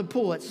bottom of the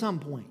pool at some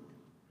point.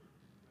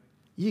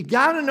 You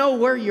got to know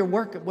where you're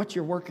working, what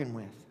you're working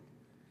with.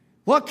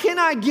 What can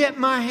I get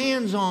my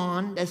hands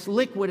on that's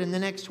liquid in the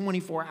next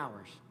 24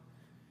 hours?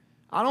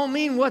 I don't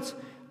mean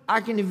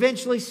I can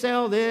eventually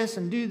sell this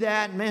and do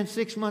that, and man,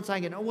 6 months I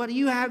get. What do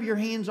you have your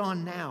hands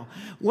on now?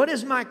 What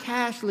is my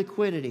cash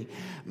liquidity?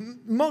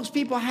 Most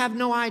people have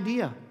no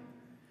idea.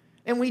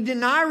 And we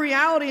deny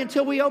reality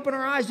until we open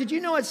our eyes. Did you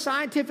know it's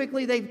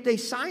scientifically, they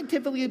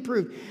scientifically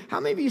proved.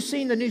 How many of you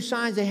seen the new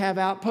signs they have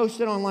out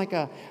posted on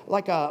an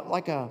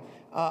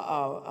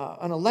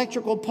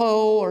electrical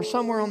pole or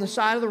somewhere on the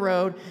side of the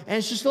road, and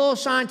it's just a little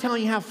sign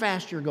telling you how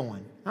fast you're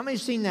going? How many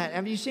have seen that?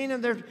 Have you seen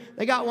them?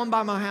 They got one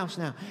by my house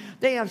now.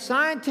 They have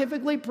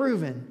scientifically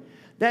proven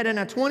that in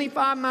a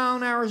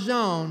 25-mile-an-hour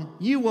zone,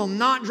 you will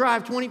not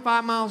drive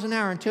 25 miles an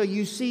hour until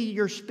you see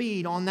your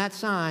speed on that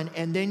sign,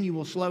 and then you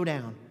will slow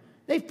down.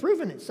 They've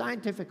proven it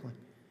scientifically.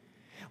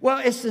 Well,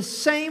 it's the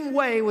same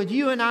way with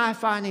you and I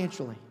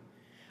financially.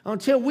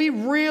 Until we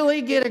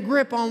really get a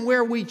grip on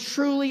where we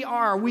truly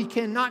are, we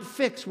cannot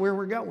fix where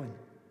we're going.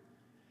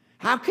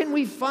 How can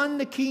we fund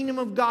the kingdom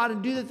of God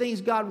and do the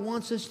things God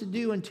wants us to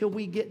do until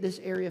we get this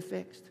area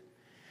fixed?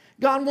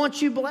 God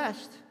wants you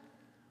blessed.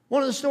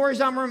 One of the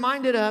stories I'm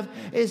reminded of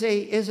is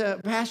a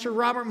Pastor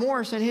Robert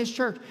Morris and his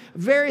church,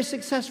 very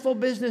successful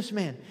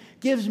businessman,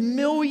 gives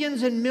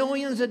millions and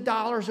millions of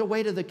dollars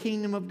away to the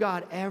kingdom of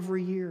God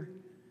every year.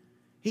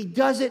 He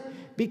does it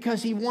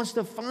because he wants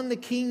to fund the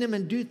kingdom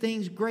and do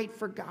things great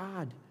for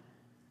God.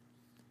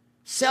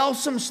 Sell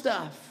some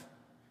stuff.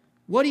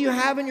 What do you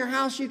have in your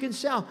house you can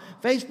sell?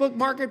 Facebook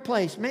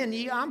Marketplace. Man,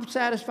 I'm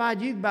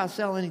satisfied you can about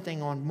sell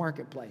anything on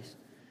Marketplace.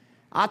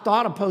 I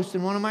thought of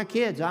posting one of my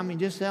kids. I mean,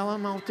 just sell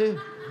them all too.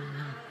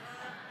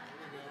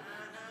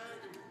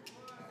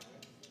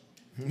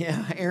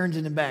 Yeah, Aaron's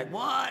in the back.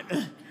 What?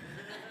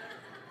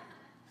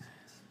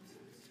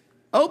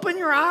 Open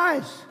your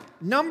eyes.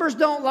 Numbers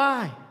don't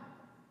lie.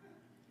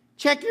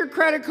 Check your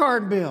credit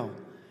card bill.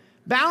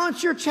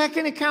 Balance your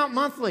checking account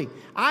monthly.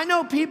 I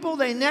know people,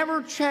 they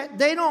never check,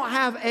 they don't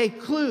have a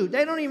clue.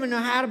 They don't even know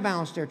how to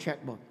balance their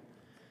checkbook.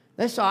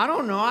 They say, I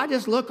don't know. I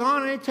just look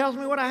on and it tells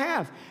me what I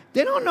have.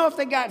 They don't know if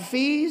they got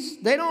fees.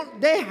 They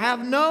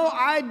have no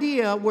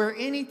idea where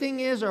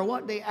anything is or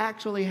what they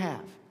actually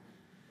have.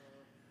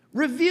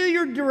 Review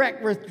your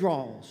direct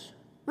withdrawals.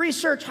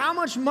 Research how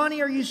much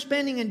money are you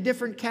spending in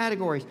different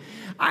categories.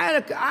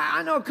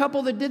 I know a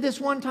couple that did this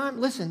one time.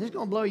 Listen, this is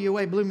going to blow you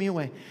away, blew me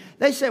away.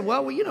 They said,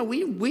 well, we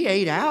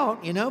ate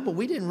out, but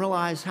we didn't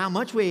realize how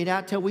much we ate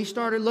out till we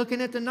started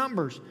looking at the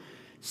numbers.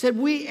 Said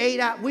we ate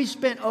out, we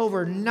spent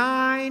over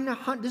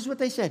 $900, this is what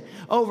they said,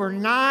 over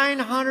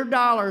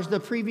 $900 the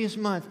previous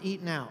month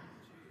eating out.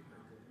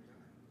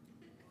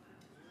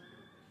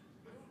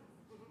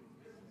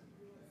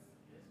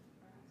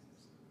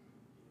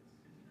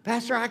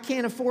 Pastor, I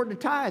can't afford to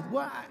tithe.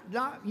 Well,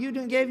 you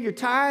didn't give your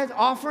tithe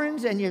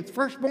offerings and your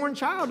firstborn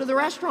child to the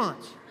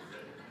restaurants.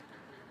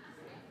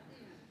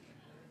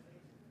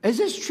 Is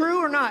this true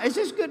or not? Is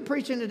this good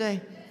preaching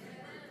today?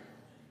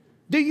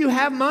 Do you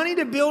have money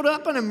to build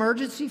up an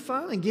emergency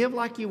fund and give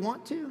like you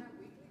want to?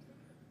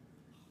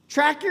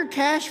 Track your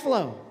cash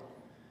flow.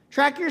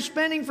 Track your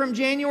spending from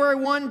January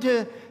 1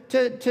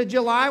 to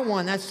July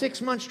 1. That's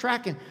 6 months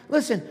tracking.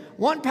 Listen,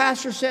 one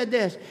pastor said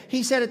this.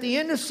 He said, at the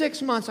end of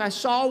 6 months, I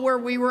saw where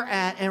we were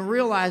at and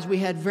realized we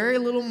had very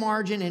little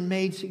margin and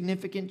made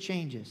significant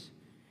changes.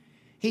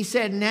 He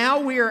said, now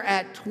we are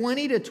at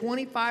 20 to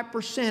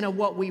 25% of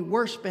what we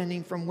were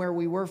spending from where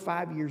we were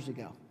 5 years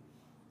ago.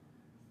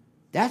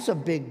 That's a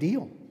big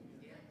deal.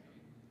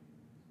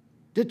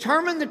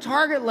 Determine the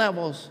target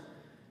levels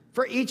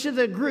for each of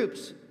the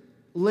groups.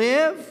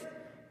 Live,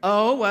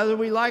 owe, whether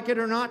we like it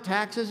or not,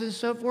 taxes and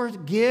so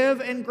forth. Give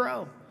and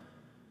grow.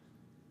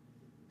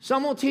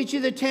 Some will teach you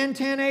the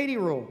 10-10-80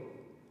 rule.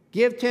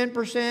 Give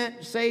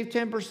 10%, save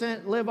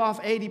 10%, live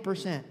off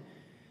 80%.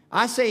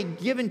 I say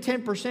giving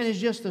 10%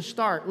 is just the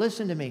start.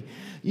 Listen to me.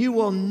 You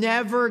will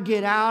never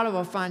get out of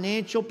a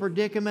financial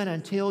predicament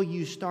until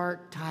you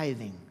start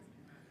tithing.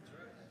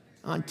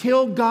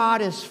 Until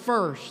God is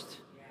first.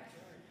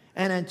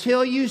 And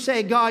until you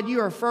say, God, you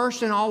are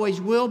first and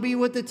always will be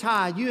with the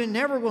tithe, you are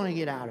never going to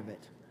get out of it.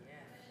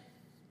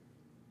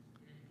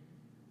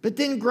 But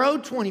then grow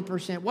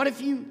 20%. What if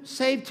you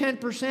save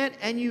 10%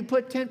 and you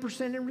put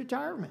 10% in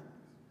retirement?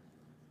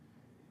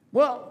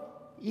 Well,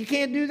 you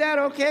can't do that,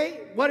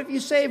 okay? What if you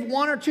save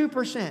 1 or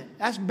 2%?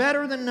 That's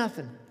better than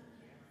nothing.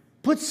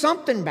 Put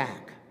something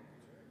back.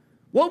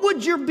 What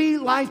would your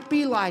life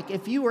be like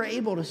if you were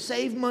able to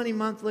save money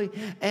monthly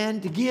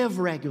and to give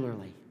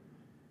regularly?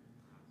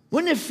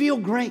 Wouldn't it feel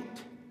great?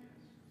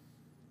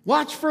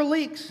 Watch for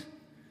leaks.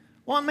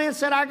 One man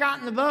said, I got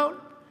in the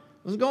boat,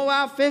 was going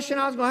out fishing,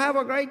 I was going to have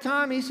a great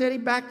time. He said he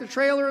backed the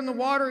trailer in the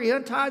water, he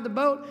untied the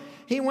boat,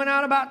 he went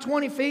out about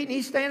 20 feet, and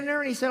he's standing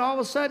there, and he said all of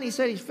a sudden, he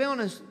said he's feeling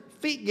his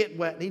feet get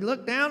wet. And he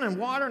looked down in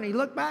water, and he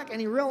looked back,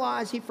 and he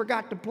realized he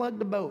forgot to plug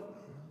the boat.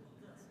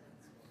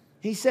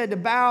 He said the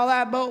bow of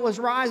that boat was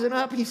rising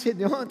up. He said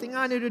the only thing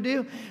I knew to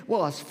do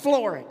was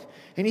floor it.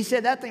 And he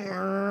said that thing,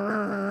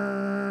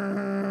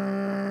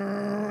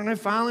 and it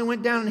finally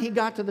went down and he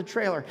got to the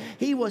trailer.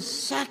 He was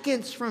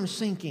seconds from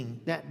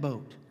sinking that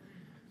boat.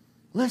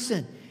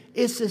 Listen,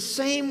 it's the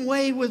same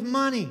way with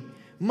money.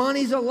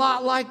 Money's a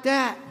lot like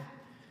that.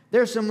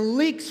 There's some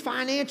leaks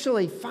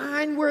financially.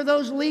 Find where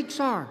those leaks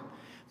are.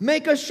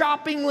 Make a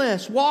shopping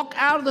list. Walk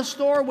out of the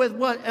store with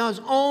what is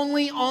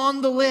only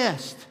on the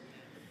list.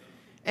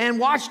 And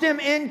watch them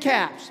end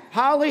caps.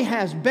 Holly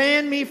has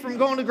banned me from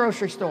going to the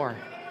grocery store.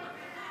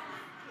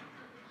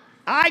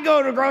 I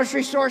go to the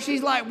grocery store.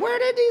 She's like, where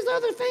did these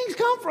other things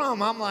come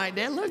from? I'm like,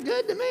 they look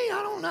good to me.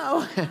 I don't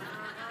know.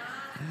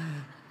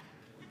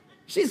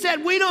 She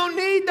said, we don't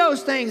need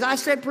those things. I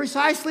said,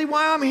 precisely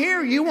why I'm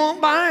here. You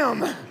won't buy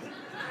them.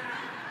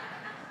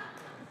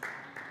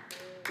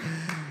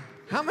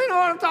 How many know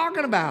what I'm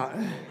talking about?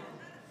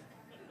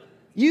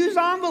 Use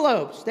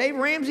envelopes. Dave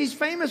Ramsey's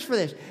famous for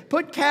this.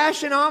 Put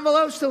cash in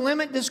envelopes to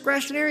limit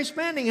discretionary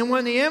spending. And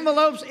when the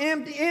envelope's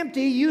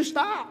empty, you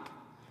stop.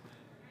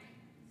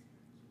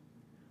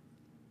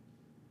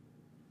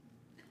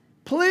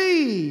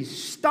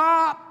 Please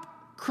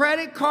stop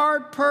credit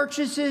card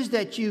purchases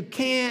that you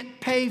can't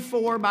pay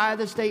for by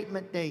the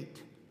statement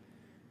date.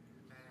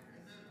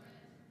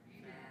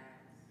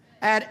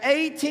 At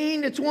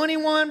 18 to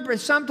 21,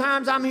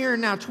 sometimes I'm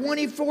hearing now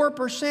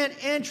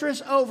 24%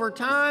 interest over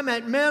time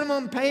at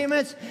minimum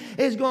payments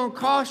is going to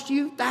cost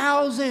you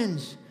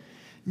thousands.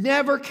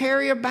 Never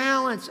carry a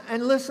balance.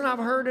 And listen, I've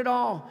heard it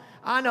all.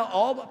 I know,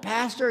 oh, but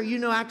Pastor,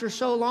 after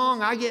so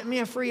long, I get me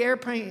a free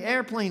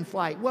airplane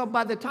flight. Well,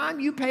 by the time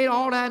you paid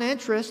all that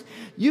interest,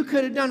 you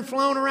could have done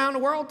flown around the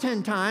world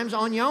 10 times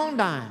on your own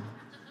dime.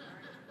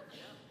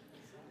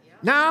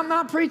 Now, I'm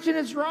not preaching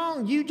it's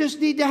wrong. You just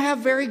need to have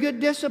very good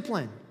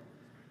discipline.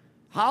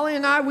 Holly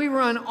and I, we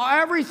run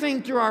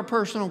everything through our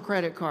personal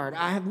credit card.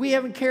 We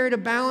haven't carried a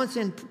balance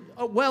in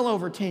well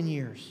over 10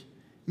 years.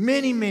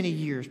 Many, many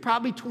years,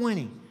 probably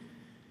 20.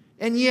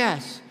 And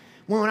yes,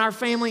 When our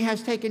family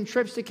has taken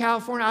trips to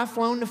California, I've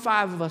flown to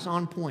 5 of us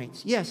on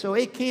points. Yeah, so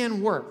it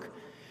can work.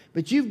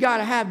 But you've got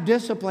to have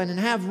discipline and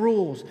have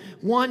rules.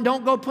 One,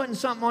 don't go putting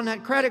something on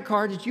that credit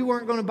card that you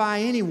weren't going to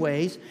buy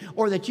anyways,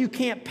 or that you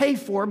can't pay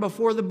for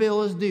before the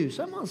bill is due.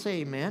 Someone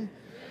say amen.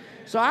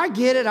 So I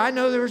get it. I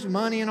know there's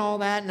money and all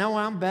that. No,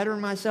 I'm bettering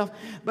myself.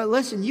 But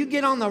listen, you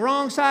get on the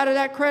wrong side of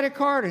that credit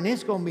card and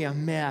it's going to be a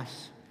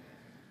mess.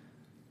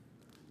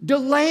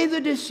 Delay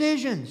the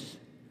decisions.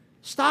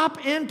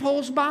 Stop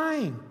impulse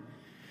buying.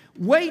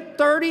 Wait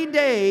 30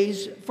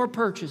 days for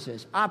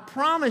purchases. I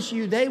promise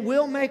you they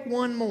will make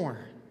one more.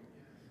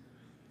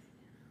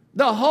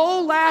 The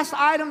whole last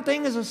item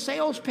thing is a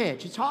sales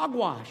pitch. It's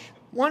hogwash.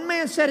 One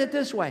man said it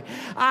this way: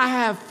 I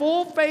have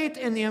full faith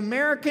in the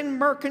American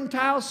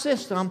mercantile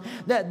system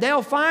that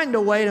they'll find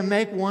a way to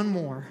make one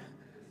more.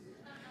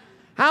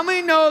 How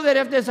many know that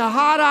if there's a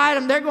hot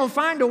item, they're going to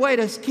find a way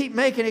to keep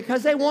making it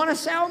because they want to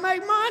sell and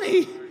make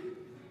money?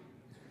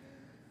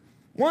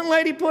 One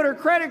lady put her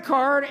credit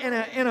card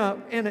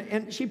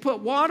and she put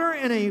water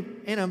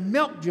in a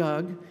milk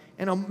jug,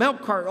 in a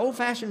milk carton,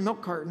 old-fashioned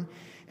milk carton,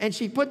 and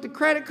she put the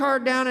credit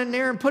card down in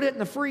there and put it in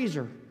the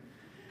freezer.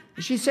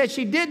 She said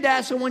she did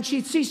that so when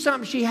she'd see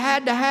something she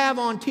had to have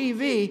on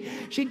TV,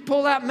 she'd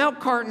pull that milk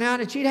carton out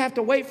and she'd have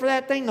to wait for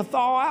that thing to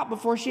thaw out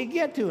before she'd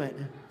get to it.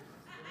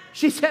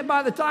 She said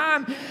by the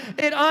time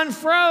it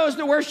unfroze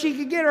to where she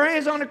could get her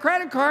hands on the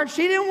credit card,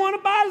 she didn't want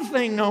to buy the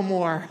thing no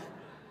more.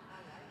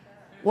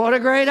 What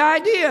a great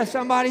idea.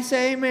 Somebody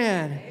say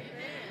amen. Amen.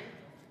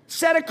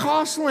 Set a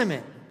cost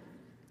limit.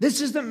 This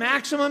is the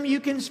maximum you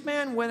can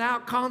spend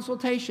without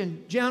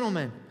consultation.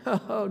 Gentlemen,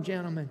 oh,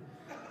 gentlemen.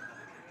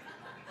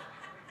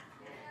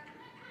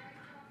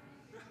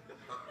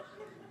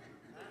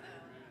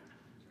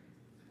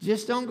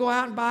 Just don't go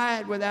out and buy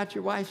it without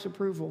your wife's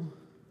approval.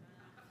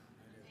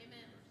 Amen.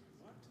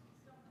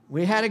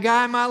 We had a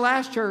guy in my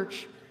last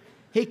church.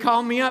 He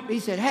called me up.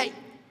 He said, hey,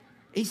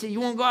 you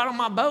want to go out on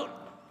my boat?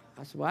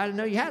 I said, well, I didn't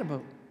know you had a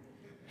boat.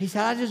 He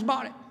said, I just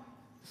bought it.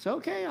 I said,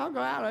 okay, I'll go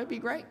out. That'd be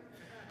great.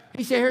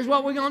 He said, here's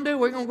what we're going to do.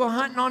 We're going to go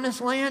hunting on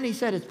this land. He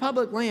said, it's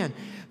public land,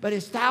 but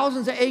it's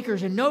thousands of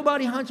acres, and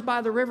nobody hunts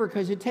by the river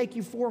because it'd take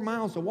you 4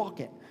 miles to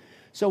walk it.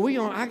 So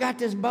I got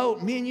this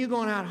boat, me and you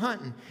going out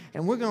hunting,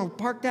 and we're going to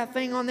park that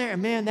thing on there,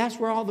 and man, that's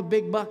where all the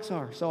big bucks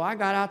are. So I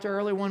got out there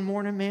early one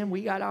morning, man,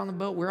 we got out on the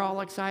boat, we're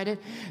all excited,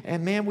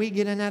 and man, we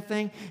get in that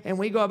thing, and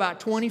we go about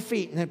 20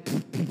 feet, and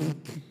then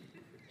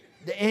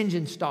the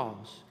engine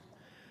stalls.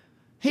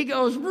 He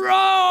goes,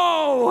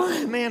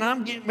 row!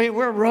 Man,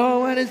 we're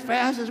rowing as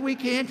fast as we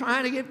can,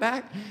 trying to get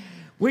back.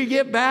 We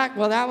get back.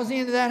 Well, that was the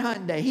end of that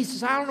hunting day. He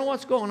says, I don't know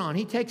what's going on.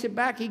 He takes it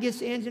back. He gets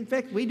the engine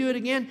fixed. We do it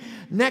again.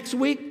 Next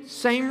week,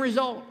 same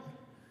result.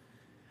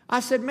 I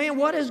said, man,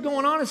 what is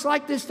going on? It's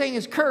like this thing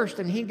is cursed.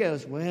 And he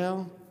goes,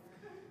 well.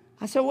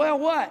 I said, well,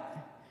 what?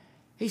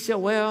 He said,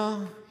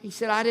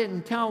 I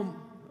didn't tell.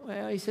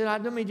 Well, he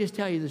said, let me just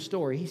tell you the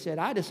story. He said,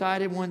 I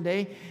decided one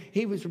day,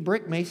 he was a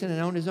brick mason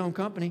and owned his own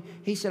company.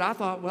 He said, I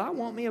thought, well, I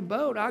want me a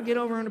boat. I'll get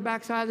over on the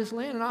backside of this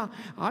land and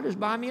I'll just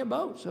buy me a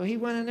boat. So he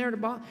went in there to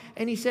buy.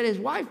 And he said his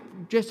wife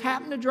just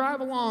happened to drive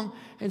along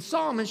and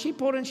saw him. And she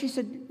pulled in. She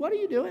said, what are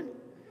you doing?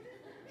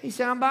 He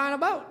said, I'm buying a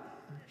boat.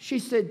 She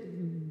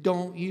said,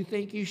 don't you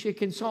think you should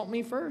consult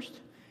me first?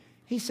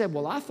 He said,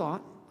 well, I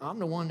thought I'm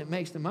the one that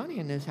makes the money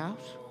in this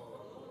house.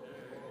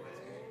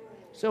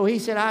 So he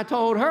said, I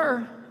told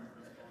her,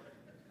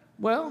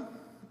 well,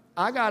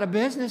 I got a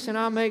business and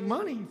I make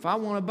money. If I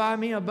want to buy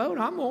me a boat,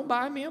 I'm going to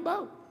buy me a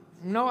boat.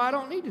 No, I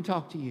don't need to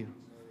talk to you.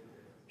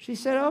 She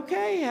said,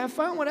 okay, have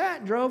fun with that,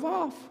 and drove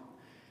off.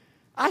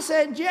 I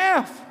said,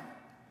 Jeff,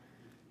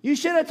 you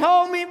should have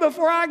told me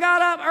before I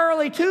got up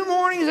early 2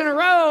 mornings in a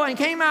row and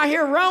came out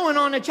here rowing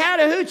on the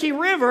Chattahoochee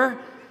River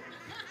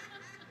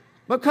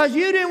because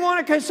you didn't want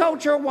to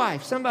consult your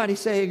wife. Somebody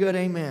say a good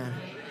amen.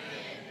 Amen.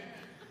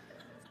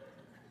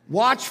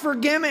 Watch for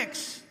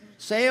gimmicks.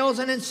 Sales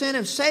and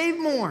incentives. Save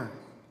more.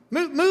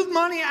 Move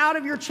money out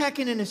of your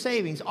checking into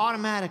savings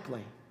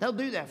automatically. They'll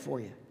do that for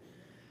you.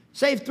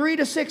 Save 3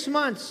 to 6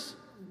 months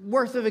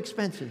worth of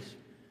expenses.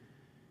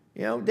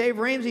 You know, Dave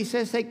Ramsey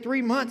says take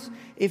 3 months.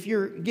 If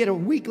you get a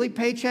weekly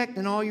paycheck,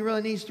 then all you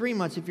really need is 3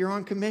 months. If you're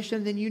on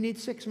commission, then you need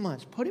 6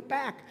 months. Put it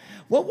back.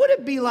 What would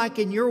it be like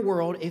in your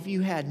world if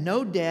you had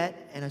no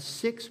debt and a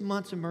 6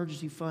 months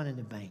emergency fund in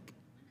the bank?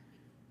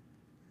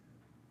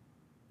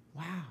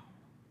 Wow.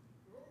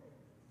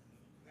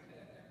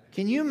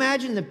 Can you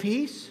imagine the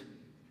peace?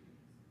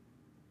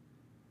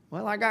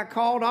 Well, I got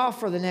called off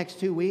for the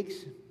next 2 weeks.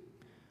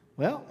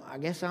 Well, I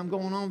guess I'm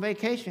going on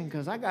vacation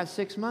because I got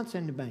 6 months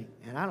in the bank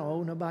and I don't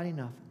owe nobody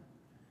nothing.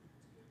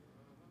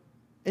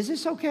 Is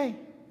this okay?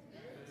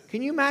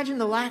 Can you imagine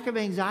the lack of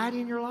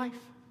anxiety in your life?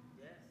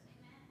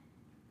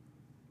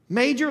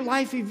 Major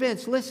life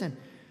events. Listen,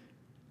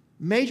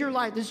 this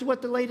is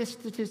what the latest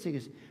statistic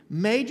is.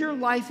 Major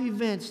life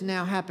events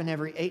now happen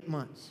every 8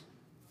 months.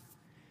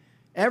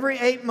 Every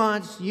 8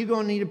 months, you're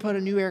going to need to put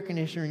a new air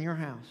conditioner in your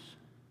house.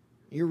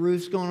 Your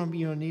roof's going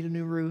to need a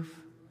new roof.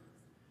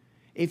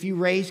 If you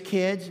raise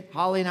kids,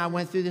 Holly and I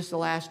went through this the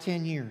last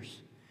 10 years.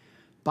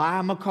 buy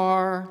them a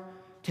car,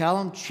 tell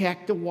them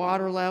check the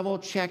water level,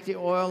 check the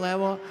oil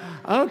level.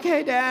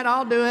 Okay, Dad,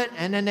 I'll do it.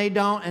 And then they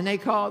don't, and they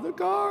call, the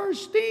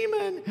car's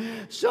steaming,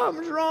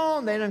 something's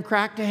wrong. They done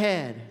cracked the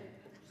head.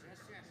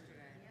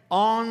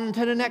 On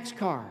to the next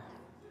car.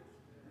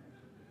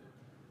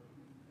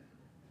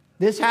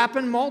 This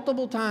happened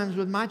multiple times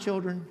with my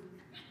children.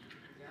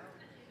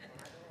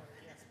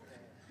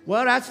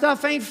 Well, that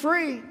stuff ain't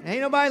free.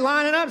 Ain't nobody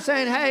lining up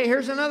saying, hey,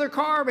 here's another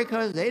car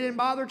because they didn't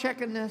bother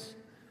checking this.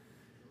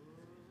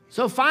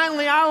 So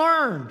finally I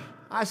learned.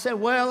 I said,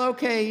 well,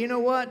 okay, you know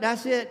what?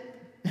 That's it.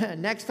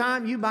 Next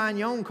time you buying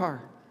your own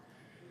car.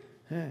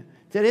 To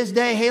this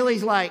day,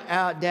 Haley's like,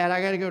 Dad,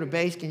 I got to go to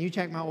base. Can you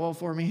check my oil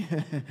for me?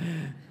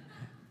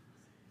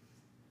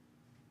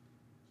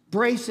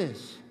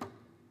 Braces.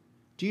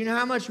 Do you know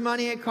how much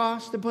money it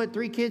costs to put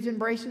 3 kids in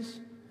braces?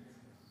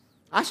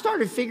 I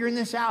started figuring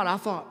this out. I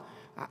thought,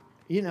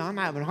 I'm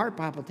having heart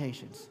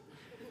palpitations.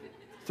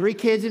 3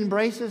 kids in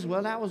braces,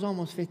 well, that was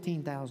almost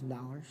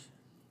 $15,000.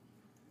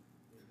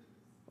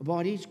 I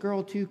bought each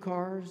girl 2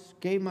 cars,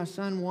 gave my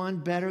son 1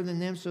 better than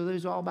them, so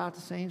they're all about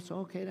the same. So,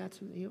 okay, that's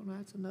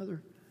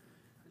another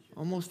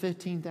almost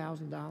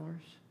 $15,000.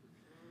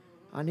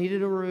 I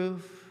needed a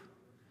roof.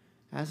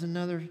 That's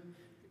another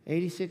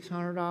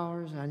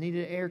 $8,600. I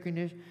needed air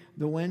conditioning.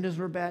 The windows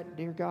were bad.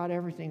 Dear God,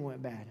 everything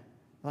went bad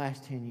the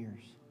last 10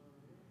 years.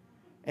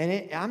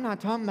 And I'm not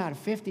talking about a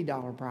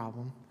 $50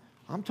 problem.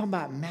 I'm talking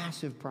about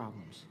massive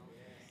problems.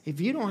 If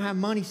you don't have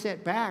money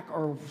set back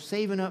or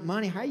saving up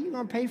money, how are you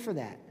going to pay for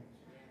that?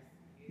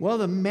 Well,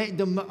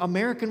 the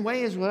American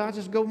way is, well, I'll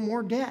just go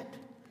more debt.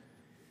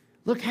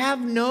 Look,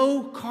 have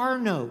no car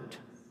note.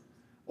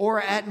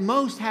 Or at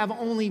most have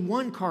only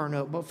 1 car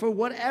note. But for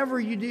whatever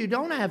you do,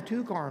 don't have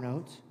 2 car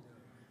notes.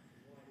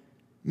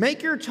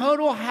 Make your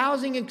total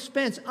housing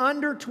expense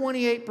under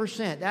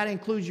 28%. That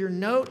includes your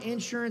note,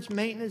 insurance,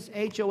 maintenance,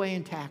 HOA,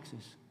 and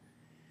taxes.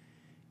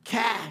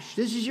 Cash.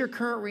 This is your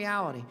current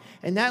reality.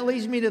 And that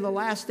leads me to the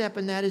last step,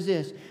 and that is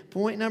this.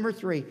 Point number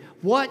 3.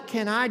 What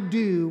can I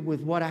do with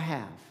what I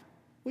have?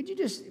 Would you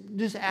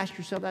just ask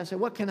yourself that? Say,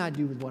 what can I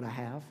do with what I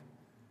have?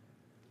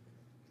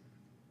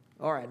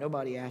 All right,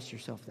 nobody asked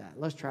yourself that.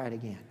 Let's try it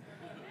again.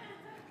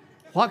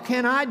 What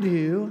can I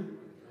do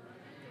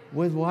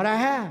with what I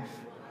have?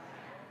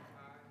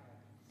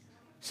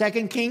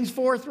 2 Kings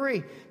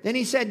 4:3. Then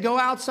he said, go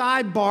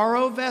outside,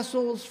 borrow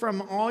vessels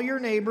from all your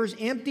neighbors,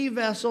 empty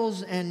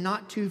vessels and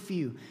not too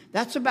few.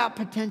 That's about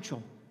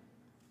potential.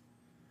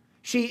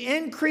 She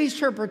increased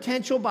her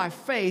potential by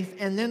faith,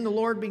 and then the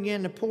Lord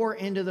began to pour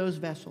into those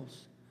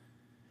vessels.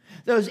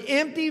 Those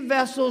empty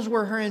vessels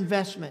were her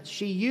investments.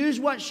 She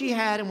used what she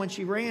had, and when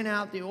she ran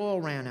out, the oil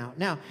ran out.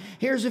 Now,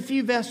 here's a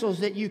few vessels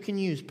that you can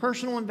use.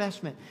 Personal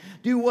investment.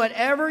 Do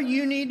whatever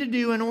you need to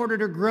do in order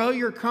to grow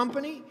your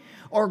company,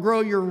 or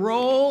grow your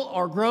role,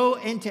 or grow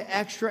into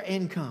extra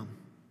income.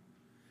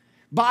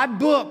 Buy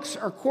books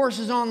or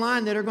courses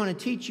online that are going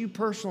to teach you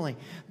personally.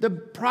 The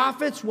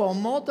profits will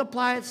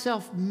multiply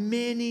itself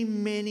many,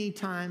 many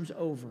times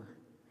over.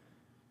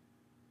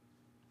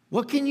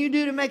 What can you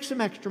do to make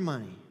some extra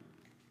money?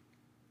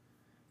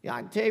 Yeah,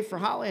 I can tell you, for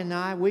Holly and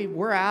I,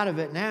 we're out of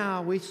it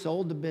now. We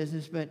sold the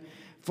business, but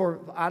for,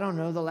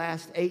 the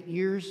last 8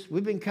 years,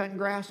 we've been cutting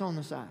grass on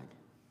the side.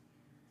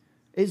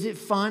 Is it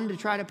fun to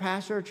try to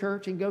pastor a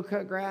church and go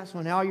cut grass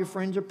when all your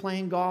friends are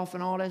playing golf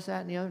and all this,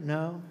 that, and the other?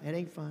 No, it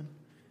ain't fun.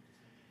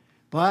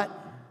 But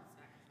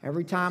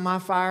every time I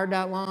fired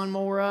that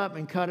lawnmower up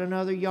and cut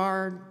another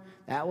yard,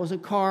 that was a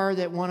car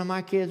that one of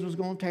my kids was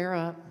going to tear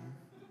up.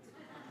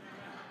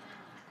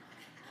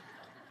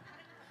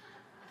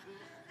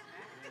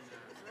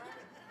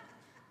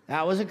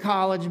 That was a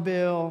college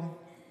bill.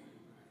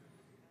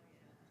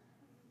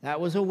 That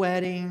was a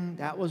wedding.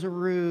 That was a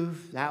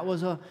roof. That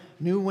was a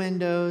new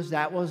windows.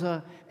 That was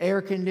a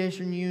air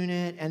conditioning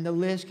unit. And the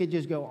list could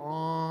just go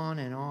on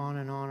and on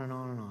and on and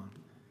on and on.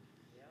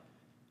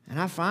 And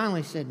I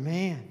finally said,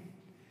 man,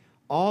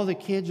 all the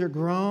kids are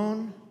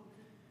grown.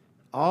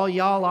 All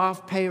y'all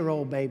off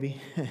payroll,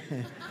 baby.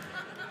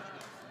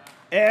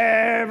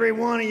 Every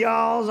one of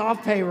y'all's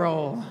off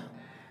payroll.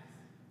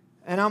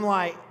 And I'm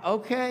like,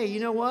 okay,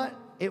 you know what?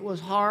 It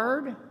was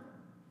hard.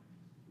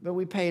 But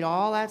we paid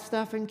all that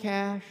stuff in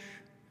cash.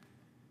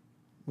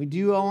 We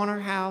do own our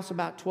house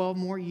about 12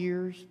 more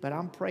years, but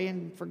I'm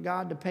praying for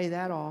God to pay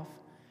that off.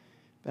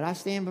 But I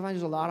stand behind,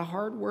 there's a lot of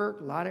hard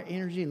work, a lot of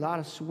energy, a lot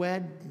of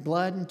sweat,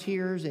 blood, and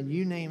tears, and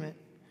you name it.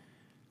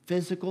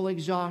 Physical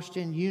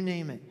exhaustion, you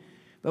name it.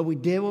 But we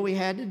did what we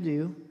had to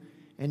do,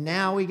 and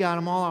now we got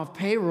them all off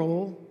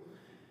payroll.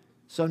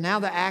 So now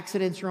the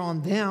accidents are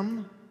on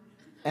them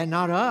and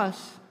not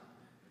us.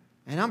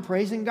 And I'm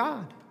praising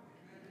God.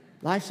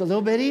 Life's a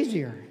little bit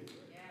easier.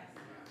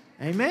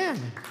 Amen.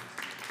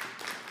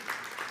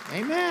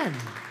 Amen.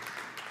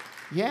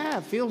 Yeah,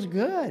 it feels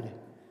good.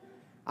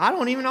 I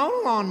don't even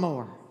own a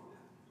lawnmower.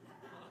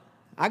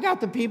 I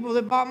got the people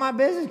that bought my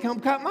business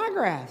come cut my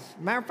grass.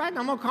 Matter of fact,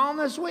 I'm going to call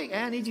them this week.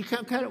 Hey, I need you to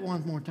come cut it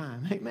one more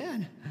time.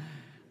 Amen.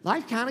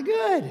 Life's kind of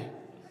good.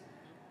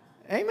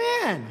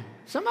 Amen.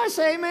 Somebody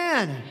say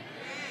amen.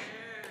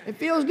 It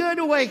feels good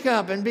to wake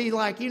up and be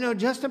like,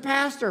 just a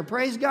pastor.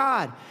 Praise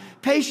God.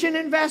 Patient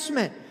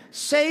investment.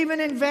 Save and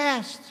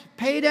invest.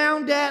 Pay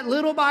down debt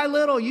little by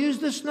little. Use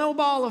the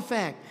snowball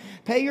effect.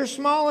 Pay your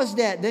smallest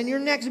debt, then your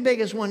next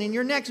biggest one, and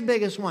your next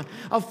biggest one.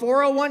 A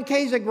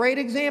 401k is a great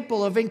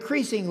example of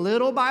increasing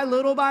little by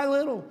little by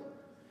little.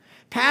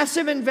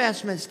 Passive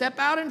investment, step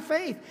out in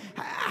faith.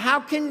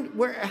 How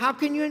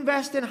can you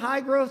invest in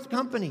high growth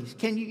companies?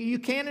 You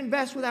can't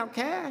invest without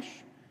cash.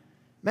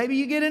 Maybe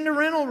you get into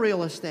rental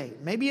real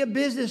estate. Maybe a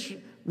business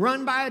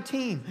run by a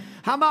team.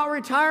 How about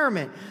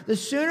retirement? The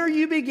sooner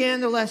you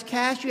begin, the less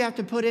cash you have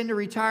to put into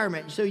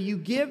retirement. So you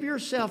give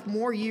yourself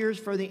more years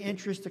for the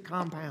interest to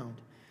compound.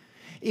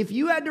 If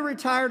you had to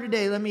retire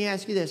today, let me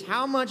ask you this.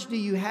 How much do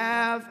you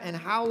have and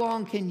how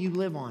long can you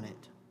live on it?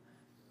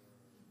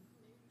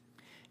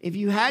 If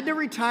you had to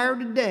retire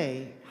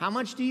today, how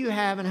much do you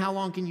have and how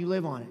long can you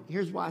live on it?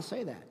 Here's why I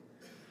say that.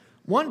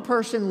 One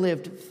person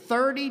lived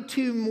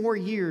 32 more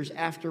years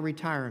after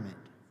retirement.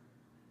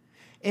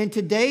 In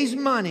today's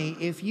money,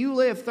 if you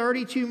live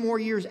 32 more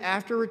years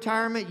after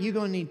retirement, you're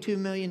going to need $2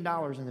 million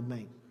in the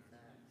bank.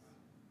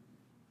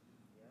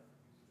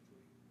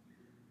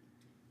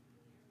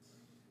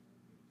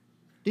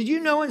 Did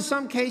you know in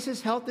some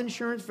cases health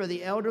insurance for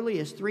the elderly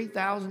is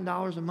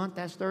 $3,000 a month?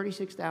 That's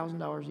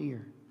 $36,000 a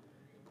year.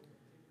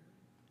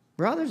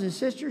 Brothers and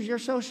sisters, your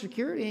Social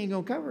Security ain't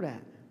going to cover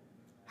that.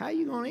 How are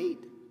you going to eat?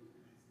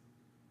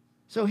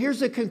 So here's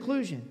the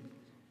conclusion.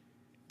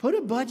 Put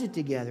a budget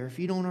together if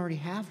you don't already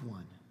have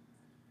one.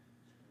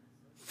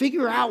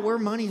 Figure out where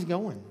money's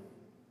going.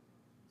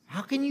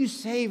 How can you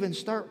save and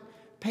start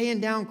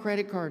paying down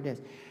credit card debts?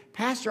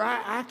 Pastor,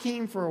 I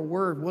came for a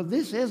word. Well,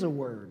 this is a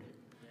word.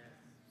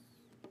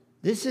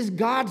 This is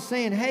God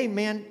saying, hey,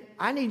 man,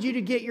 I need you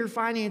to get your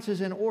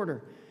finances in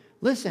order.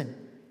 Listen,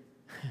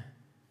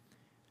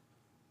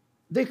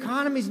 the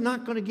economy's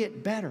not going to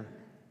get better.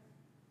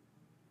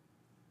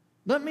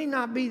 Do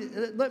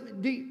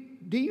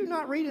you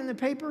not read in the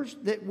papers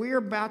that we're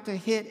about to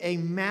hit a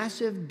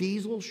massive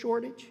diesel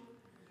shortage?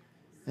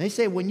 And they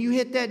say when you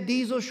hit that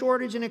diesel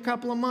shortage in a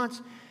couple of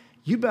months,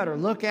 you better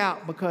look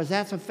out because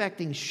that's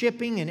affecting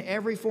shipping in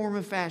every form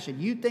of fashion.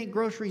 You think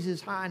groceries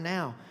is high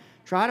now.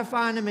 Try to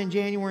find them in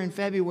January and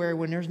February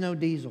when there's no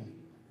diesel.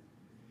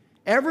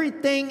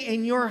 Everything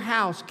in your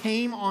house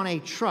came on a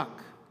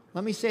truck.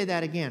 Let me say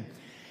that again.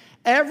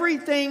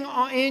 Everything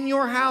in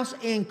your house,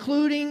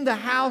 including the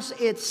house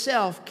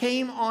itself,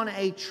 came on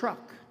a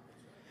truck.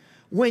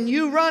 When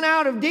you run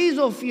out of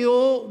diesel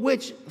fuel,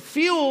 which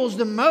fuels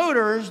the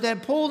motors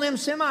that pull them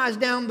semis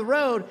down the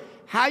road,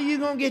 how are you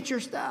going to get your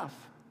stuff?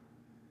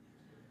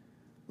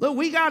 Look,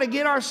 we got to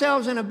get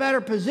ourselves in a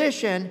better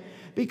position.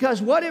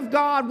 Because what if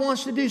God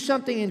wants to do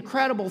something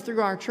incredible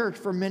through our church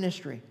for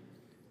ministry?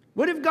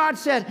 What if God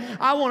said,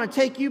 I want to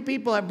take you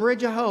people at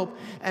Bridge of Hope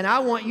and I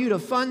want you to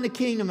fund the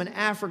kingdom in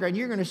Africa and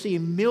you're going to see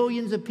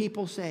millions of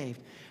people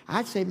saved?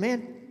 I'd say,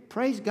 man,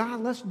 praise God,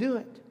 let's do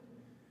it.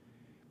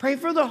 Pray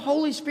for the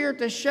Holy Spirit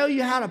to show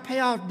you how to pay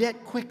off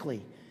debt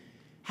quickly,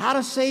 how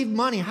to save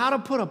money, how to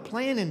put a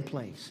plan in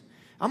place.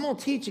 I'm going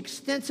to teach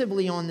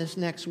extensively on this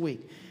next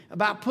week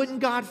about putting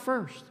God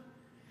first.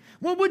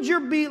 What would your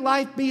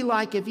life be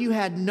like if you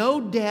had no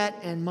debt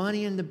and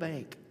money in the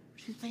bank?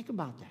 Just think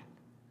about that.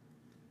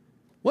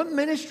 What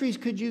ministries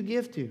could you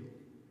give to?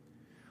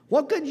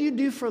 What could you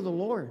do for the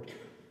Lord?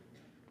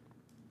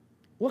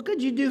 What could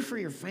you do for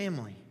your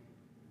family?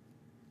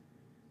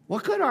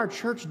 What could our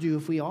church do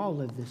if we all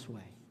lived this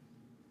way?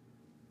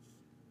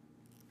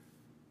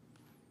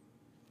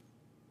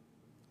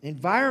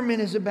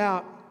 Environment is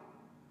about,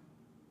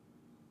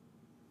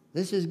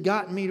 this has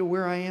gotten me to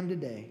where I am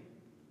today.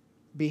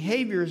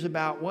 Behavior is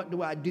about what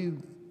do I do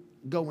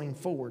going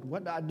forward?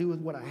 What do I do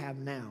with what I have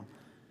now?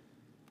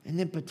 And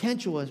then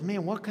potential is,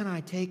 man, what can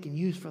I take and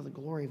use for the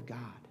glory of God?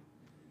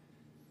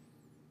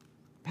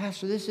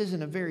 Pastor, this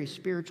isn't a very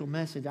spiritual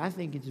message. I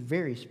think it's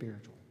very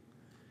spiritual.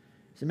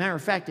 As a matter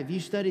of fact, if you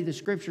study the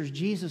scriptures,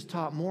 Jesus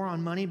taught more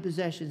on money and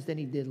possessions than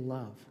he did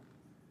love.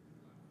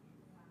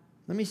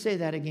 Let me say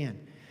that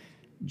again.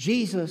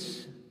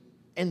 Jesus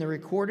in the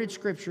recorded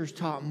scriptures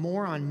taught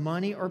more on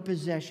money or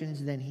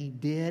possessions than he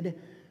did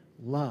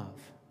love.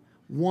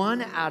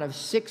 1 out of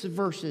 6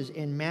 verses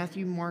in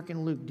Matthew, Mark,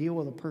 and Luke deal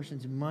with a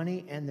person's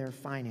money and their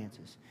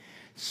finances.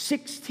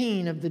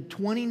 16 of the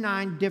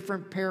 29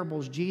 different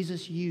parables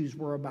Jesus used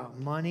were about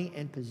money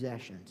and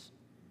possessions.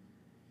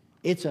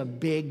 It's a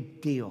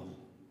big deal.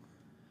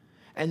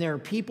 And there are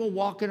people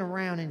walking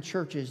around in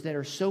churches that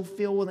are so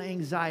filled with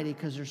anxiety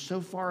because they're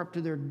so far up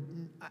to their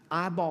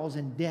eyeballs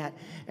in debt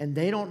and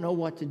they don't know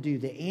what to do.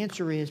 The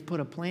answer is put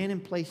a plan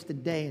in place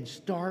today and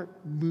start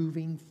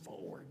moving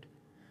forward.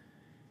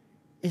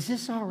 Is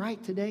this all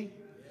right today?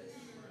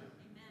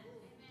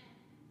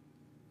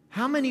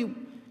 How many,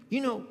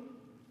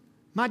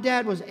 my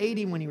dad was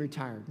 80 when he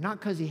retired. Not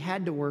because he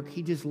had to work,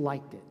 he just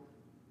liked it.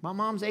 My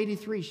mom's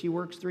 83. She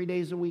works 3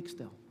 days a week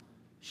still.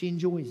 She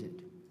enjoys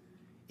it.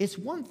 It's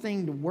one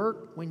thing to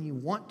work when you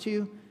want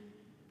to,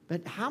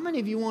 But how many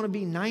of you want to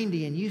be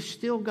 90 and you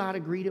still got to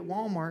greet at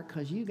Walmart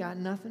because you got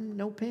nothing,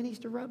 no pennies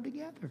to rub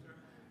together?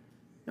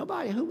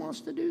 Nobody. Who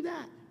wants to do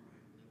that?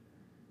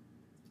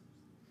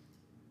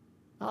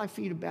 I'd like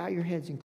for you to bow your heads and